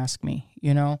me and ask me,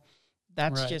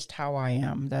 That's Right. just how I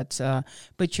am.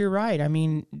 But you're right. I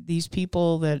mean, these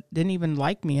people that didn't even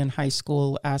like me in high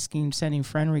school sending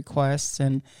friend requests,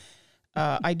 and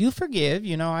I do forgive.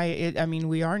 I mean,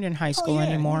 we aren't in high school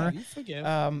anymore. Yeah, you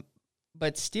forgive.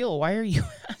 But still, why are you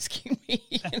asking me?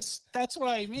 That's what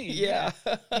I mean. Yeah.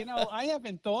 I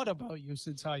haven't thought about you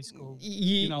since high school.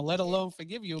 Ye- Let alone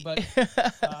forgive you. But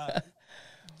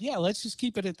yeah, let's just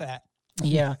keep it at that.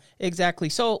 Yeah, exactly.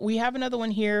 So we have another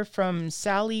one here from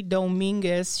Sally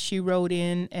Dominguez. She wrote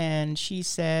in and she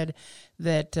said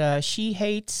that she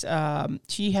hates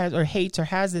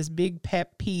has this big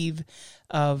pet peeve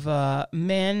of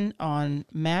men on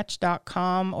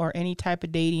Match.com or any type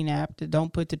of dating app that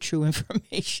don't put the true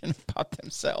information about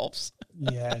themselves.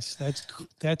 Yes,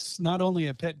 that's not only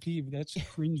a pet peeve, that's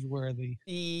cringeworthy.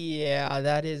 Yeah,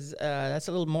 that's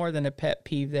a little more than a pet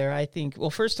peeve there. I think, well,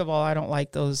 first of all, I don't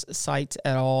like those sites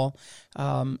at all.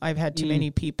 I've had too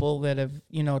many people that have,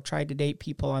 tried to date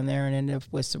people on there and ended up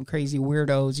with some crazy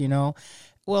weirdos,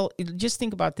 Well, just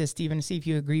think about this, Stephen, and see if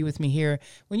you agree with me here.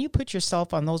 When you put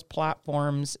yourself on those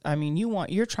platforms, I mean,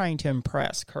 you're trying to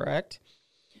impress, correct?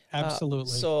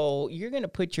 Absolutely. So you're going to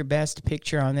put your best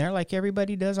picture on there like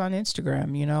everybody does on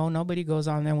Instagram. Nobody goes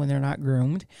on there when they're not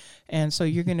groomed. And so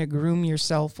you're going to groom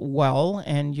yourself well,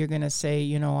 and you're going to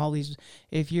say, all these,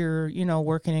 if you're,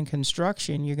 working in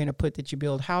construction, you're going to put that you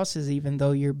build houses even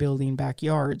though you're building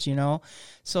backyards,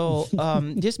 So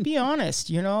just be honest,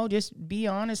 just be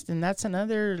honest. And that's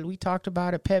another, we talked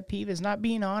about a pet peeve is not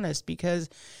being honest, because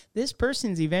this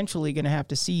person's eventually going to have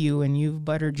to see you and you've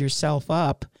buttered yourself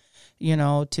up,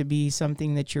 to be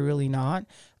something that you're really not.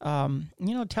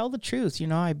 Tell the truth.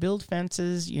 I build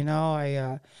fences, you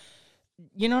know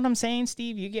what I'm saying,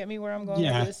 Steve? You get me where I'm going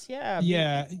with this? Yeah.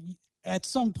 Yeah. At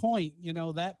some point,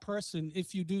 that person,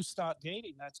 if you do start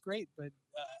dating, that's great. But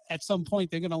at some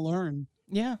point, they're going to learn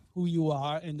who you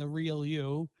are and the real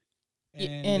you.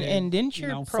 And didn't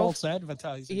your false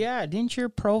advertising? Yeah, didn't your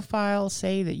profile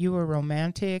say that you were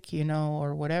romantic,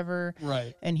 or whatever?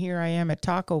 Right. And here I am at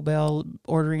Taco Bell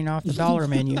ordering off the dollar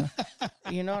menu.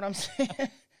 You know what I'm saying?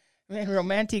 Man,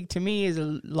 romantic to me is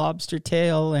a lobster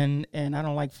tail, and I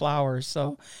don't like flowers.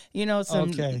 So,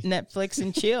 some Netflix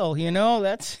and chill.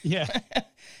 That's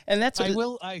and that's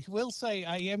what I will say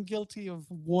I am guilty of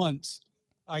once.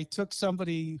 I took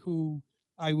somebody who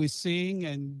I was seeing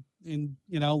and in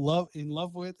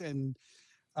love with, and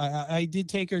I did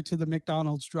take her to the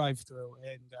McDonald's drive-thru.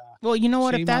 And well, you know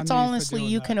what? If that's honestly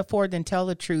you that. Can afford, then tell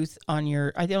the truth on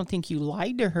your. I don't think you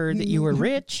lied to her that you were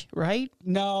rich, right?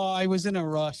 No, I was in a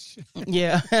rush.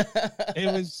 Yeah,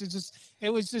 it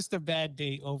was just a bad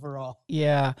date overall.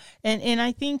 Yeah, and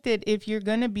I think that if you're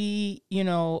gonna be,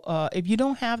 if you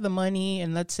don't have the money,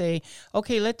 and let's say,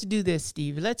 okay, let's do this,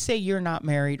 Steve. Let's say you're not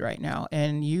married right now,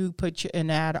 and you put an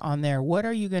ad on there. What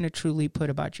are you going to truly put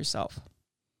about yourself?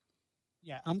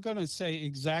 Yeah, I'm going to say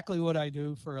exactly what I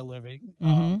do for a living,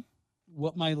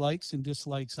 what my likes and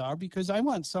dislikes are, because I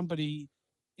want somebody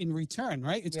in return,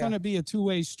 right? It's going to be a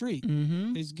two-way street.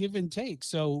 There's give and take.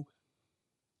 So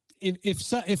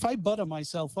if I butter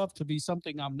myself up to be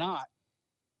something I'm not,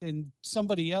 then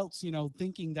somebody else,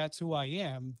 thinking that's who I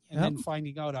am, and then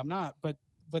finding out I'm not. But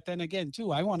then again,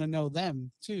 too, I want to know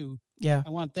them, too. Yeah. I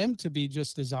want them to be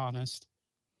just as honest.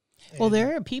 Well,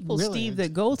 there are people, Steve,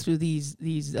 that go through these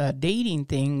dating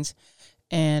things,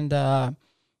 and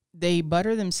they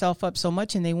butter themselves up so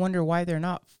much, and they wonder why they're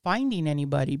not finding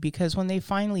anybody. Because when they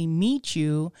finally meet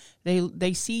you,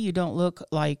 they see you don't look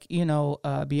like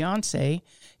Beyonce,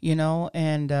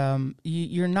 and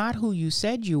you're not who you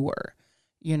said you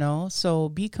were. So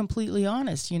be completely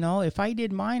honest. If I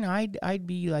did mine, I'd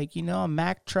be like, a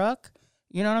Mack truck.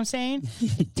 You know what I'm saying?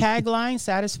 Tagline,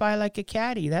 satisfy like a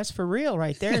caddy. That's for real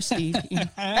right there, Steve.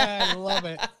 I love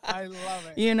it.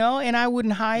 And I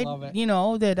wouldn't hide,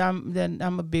 that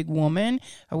I'm a big woman.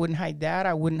 I wouldn't hide that.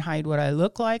 I wouldn't hide what I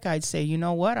look like. I'd say, you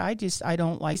know what? I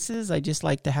don't like this. I just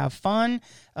like to have fun.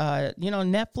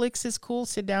 Netflix is cool.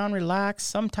 Sit down, relax.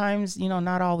 Sometimes,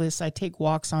 not all this. I take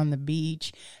walks on the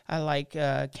beach. I like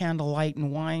candlelight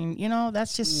and wine.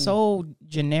 That's just so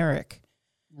generic.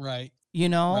 Right.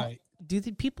 Right. do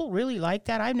the people really like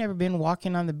that? I've never been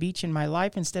walking on the beach in my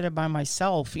life instead of by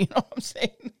myself. You know what I'm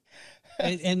saying?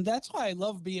 And that's why I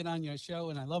love being on your show,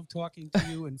 and I love talking to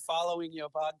you and following your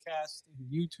podcast and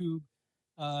YouTube,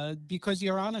 because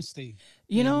your honesty.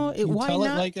 You know, you why tell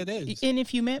not? it like it is. And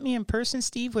if you met me in person,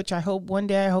 Steve, which I hope one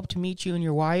day I hope to meet you and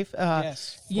your wife,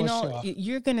 Yes, you for know, sure.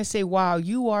 you're going to say, wow,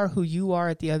 you are who you are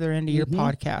at the other end of your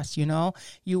podcast. You know,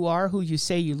 you are who you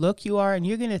say you look you are, and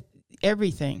you're going to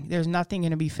everything. There's nothing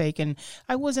going to be fake. And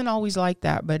I wasn't always like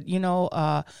that, but you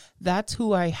know, that's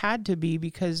who I had to be,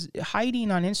 because hiding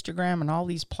on Instagram and all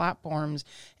these platforms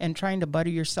and trying to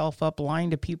butter yourself up, lying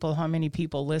to people how many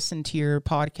people listen to your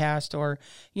podcast, or,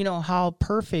 you know, how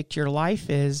perfect your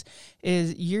life is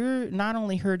you're not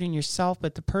only hurting yourself,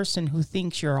 but the person who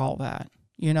thinks you're all that,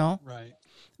 you know? Right.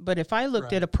 But if I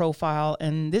looked at a profile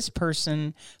and this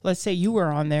person, let's say you were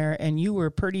on there and you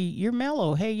were you're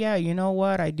mellow. Hey, yeah, you know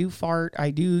what? I do fart. I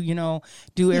do, you know,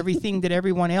 do everything that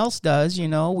everyone else does. You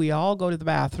know, we all go to the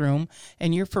bathroom,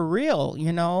 and you're for real,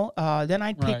 you know, then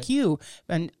I'd pick you.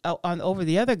 And over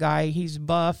the other guy, he's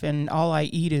buff and all I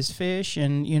eat is fish,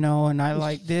 and, you know, and I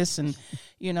like this, and,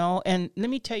 you know, and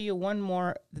let me tell you one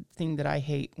more thing that I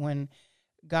hate when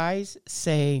guys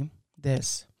say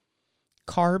this.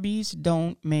 Carbies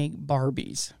don't make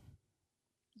Barbies.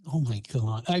 Oh my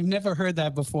God. I've never heard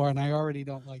that before, and I already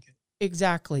don't like it.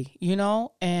 Exactly. You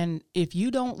know, and if you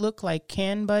don't look like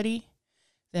Ken, buddy,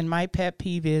 then my pet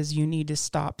peeve is you need to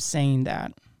stop saying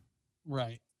that.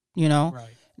 Right. You know,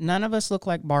 Right. None of us look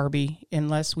like Barbie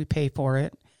unless we pay for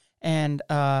it. And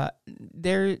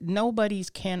nobody's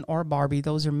Ken or Barbie.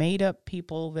 Those are made up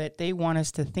people that they want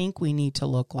us to think we need to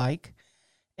look like.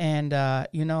 And,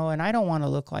 you know, and I don't want to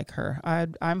look like her.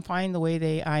 I'm fine the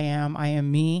way I am. I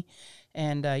am me.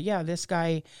 And, yeah, this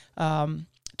guy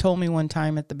told me one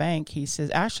time at the bank, he says,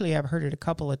 actually, I've heard it a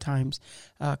couple of times,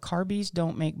 Carbies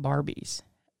don't make Barbies.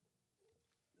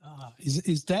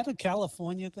 Is that a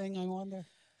California thing, I wonder?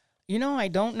 You know, I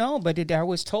don't know, but I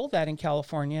was told that in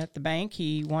California at the bank.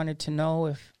 He wanted to know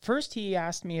if, first he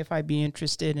asked me if I'd be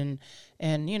interested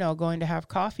in, you know, going to have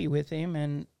coffee with him.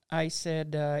 And I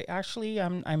said, actually,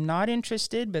 I'm not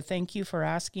interested, but thank you for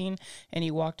asking. And he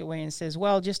walked away and says,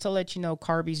 well, just to let you know,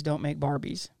 Carbies don't make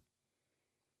Barbies.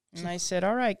 And I said,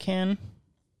 all right, Ken.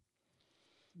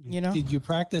 You know, Did you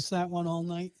practice that one all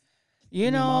night? you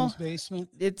in your know, mom's basement?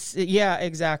 yeah,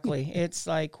 exactly. It's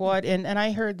like what, and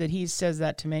I heard that he says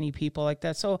that to many people like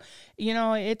that. So, you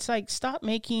know, it's like, stop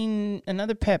making,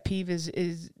 another pet peeve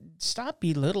is stop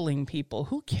belittling people.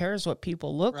 Who cares what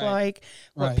people look like,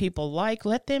 what people like?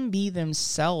 Let them be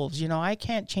themselves. You know, I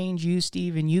can't change you,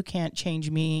 Steve, and you can't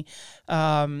change me.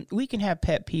 We can have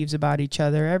pet peeves about each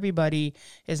other. Everybody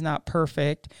is not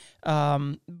perfect.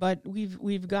 But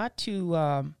we've got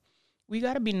to, we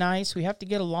got to be nice. We have to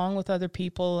get along with other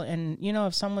people. And, you know,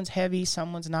 if someone's heavy,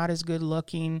 someone's not as good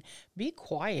looking, be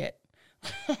quiet.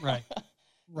 Right.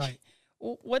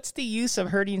 What's the use of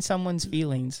hurting someone's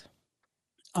feelings?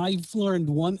 I've learned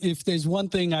if there's one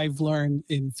thing I've learned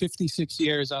in 56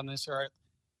 years on this earth,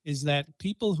 is that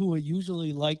people who are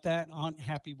usually like that aren't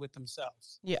happy with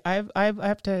themselves. Yeah, I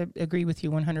have to agree with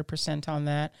you 100% on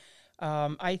that.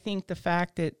 I think the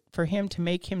fact that for him to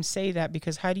make him say that,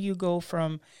 because how do you go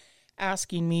from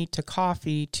asking me to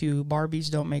coffee to Barbies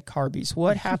don't make Carbies?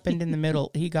 What happened in the middle?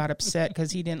 He got upset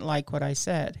because he didn't like what I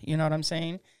said. You know what I'm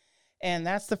saying? And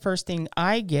that's the first thing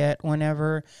I get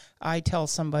whenever I tell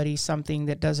somebody something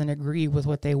that doesn't agree with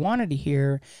what they wanted to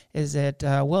hear is that,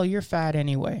 well, you're fat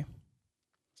anyway.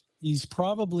 He's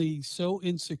probably so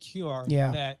insecure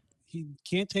that he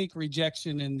can't take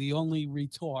rejection, and the only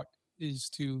retort is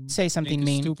to say something make a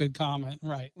mean, stupid comment.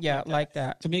 Right. Yeah, like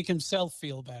that. To make himself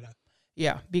feel better.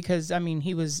 Yeah, because, I mean,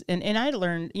 he was, and I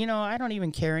learned, you know, I don't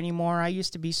even care anymore. I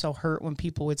used to be so hurt when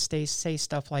people would say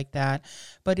stuff like that,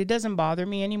 but it doesn't bother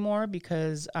me anymore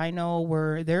because I know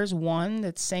where there's one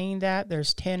that's saying that,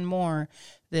 there's 10 more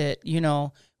that, you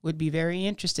know, would be very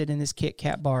interested in this Kit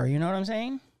Kat bar. You know what I'm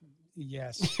saying?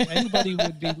 Yes. Anybody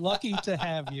would be lucky to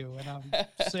have you. And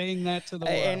I'm saying that to the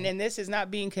world. And this is not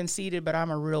being conceited, but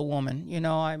I'm a real woman. You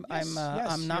know, I'm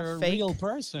not you're fake. A real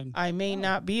person. I may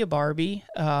not be a Barbie,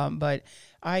 but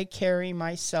I carry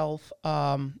myself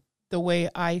the way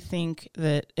I think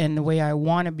that, and the way I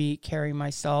want to be, carry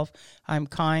myself. I'm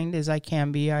kind as I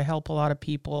can be. I help a lot of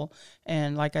people.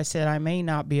 And like I said, I may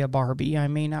not be a Barbie. I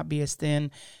may not be as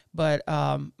thin, but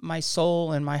my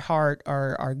soul and my heart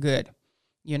are good.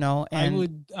 You know,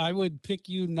 and I would pick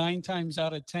you 9 times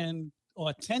out of 10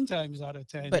 or 10 times out of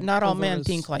 10. But not all men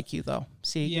think like you, though.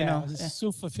 See, yeah, you know,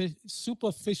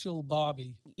 superficial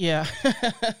Bobby. Yeah.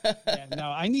 Yeah.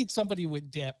 No, I need somebody with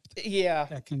depth. Yeah.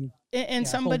 That can And hold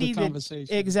somebody the that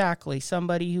conversation. exactly,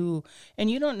 somebody who, and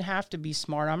you don't have to be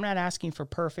smart. I'm not asking for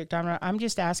perfect. I'm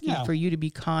just asking No. for you to be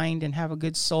kind and have a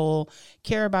good soul,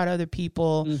 care about other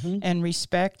people, and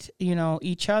respect,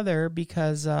 each other,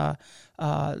 because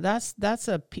that's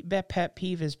a pet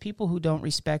peeve is people who don't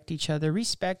respect each other.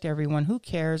 Respect everyone. Who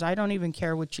cares? I don't even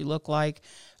care what you look like.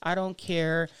 I don't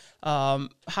care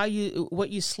what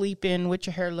you sleep in, what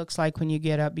your hair looks like when you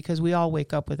get up, because we all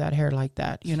wake up with that hair like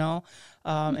that,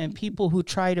 and people who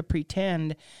try to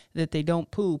pretend that they don't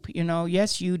poop,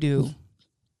 yes, you do,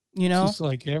 Just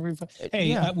like everybody. Hey,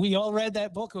 Yeah. We all read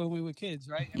that book when we were kids,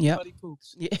 right? Yep. Everybody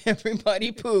poops. Yeah,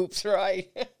 everybody poops, right?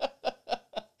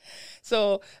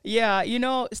 So, yeah,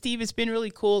 Steve, it's been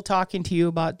really cool talking to you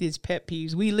about these pet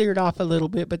peeves. We leered off a little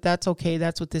bit, but that's okay.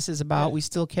 That's what this is about. Yeah. We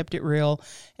still kept it real.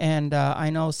 And I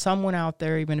know someone out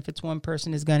there, even if it's one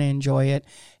person, is going to enjoy it.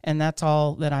 And that's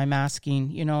all that I'm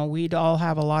asking. We'd all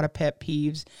have a lot of pet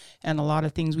peeves and a lot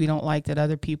of things we don't like that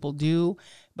other people do.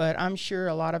 But I'm sure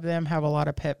a lot of them have a lot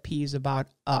of pet peeves about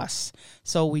us.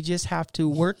 So we just have to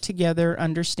work together,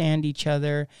 understand each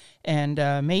other, and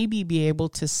maybe be able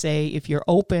to say, if you're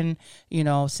open,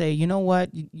 say, you know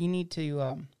what, you need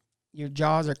to, your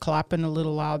jaws are clapping a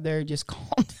little loud there, just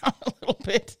calm down a little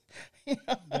bit.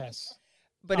 Yes.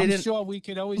 But I'm sure we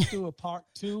could always do a part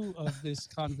 2 of this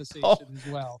conversation as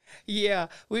well. Yeah,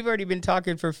 we've already been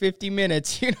talking for 50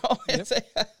 minutes, Yep.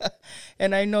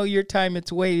 And I know your time,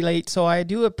 it's way late, so I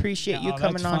do appreciate you No,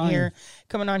 coming that's on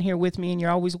fine. here with me, and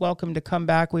you're always welcome to come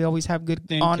back. We always have good,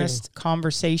 Thank honest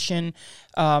conversation.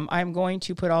 I'm going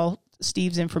to put all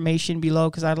Steve's information below,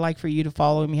 because I'd like for you to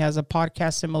follow him. He has a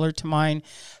podcast similar to mine.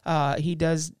 He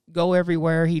does go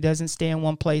everywhere. He doesn't stay in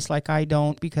one place like I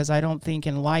don't, because I don't think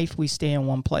in life we stay in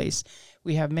one place.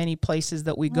 We have many places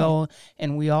that we go,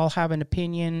 and we all have an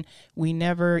opinion. We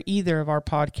never, either of our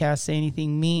podcasts, say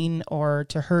anything mean or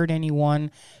to hurt anyone.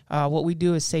 What we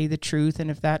do is say the truth, and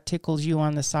if that tickles you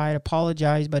on the side,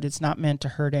 apologize, but it's not meant to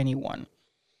hurt anyone.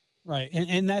 Right.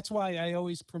 And that's why I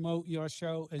always promote your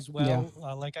show as well.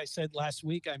 Like I said last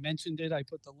week, I mentioned it. I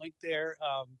put the link there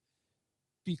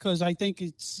because I think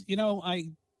it's,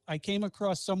 I came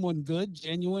across someone good,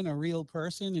 genuine, a real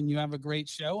person, and you have a great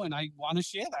show, and I want to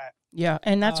share that. Yeah,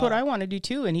 and that's what I want to do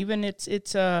too. And even it's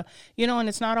and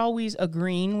it's not always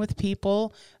agreeing with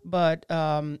people, but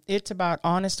it's about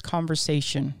honest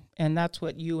conversation, and that's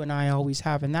what you and I always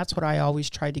have, and that's what I always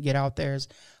try to get out there is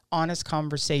honest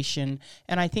conversation.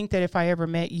 And I think that if I ever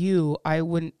met you, I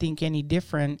wouldn't think any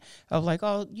different of like,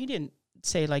 oh, you didn't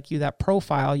say like you, that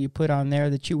profile you put on there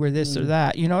that you were this or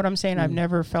that. You know what I'm saying? I've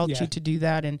never felt you to do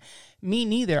that. And me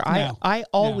neither. No. I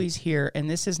always hear, and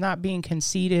this is not being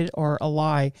conceited or a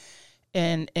lie.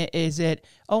 And is it,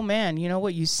 oh man, you know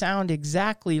what? You sound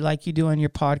exactly like you do on your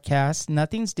podcast.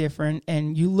 Nothing's different.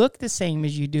 And you look the same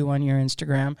as you do on your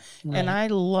Instagram. Right. And I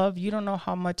love, you don't know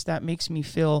how much that makes me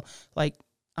feel like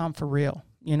I'm for real.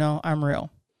 I'm real.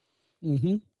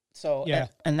 Mm-hmm. So,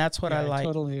 and that's what I like. I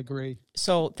totally agree.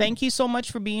 So thank you so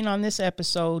much for being on this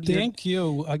episode. Thank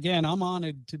you. Again, I'm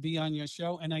honored to be on your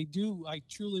show. And I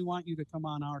truly want you to come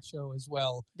on our show as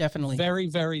well. Definitely. Very,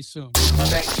 very soon.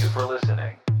 Thank you for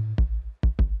listening.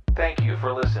 Thank you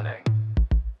for listening.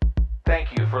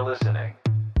 Thank you for listening.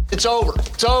 It's over.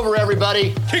 It's over,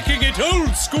 everybody. Kicking it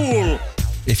old school.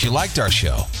 If you liked our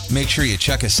show, make sure you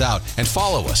check us out and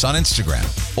follow us on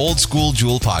Instagram, Old School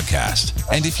Jewel Podcast.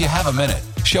 And if you have a minute,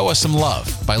 show us some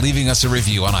love by leaving us a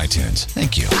review on iTunes.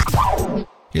 Thank you.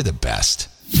 You're the best.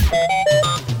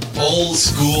 Old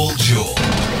School Jewel.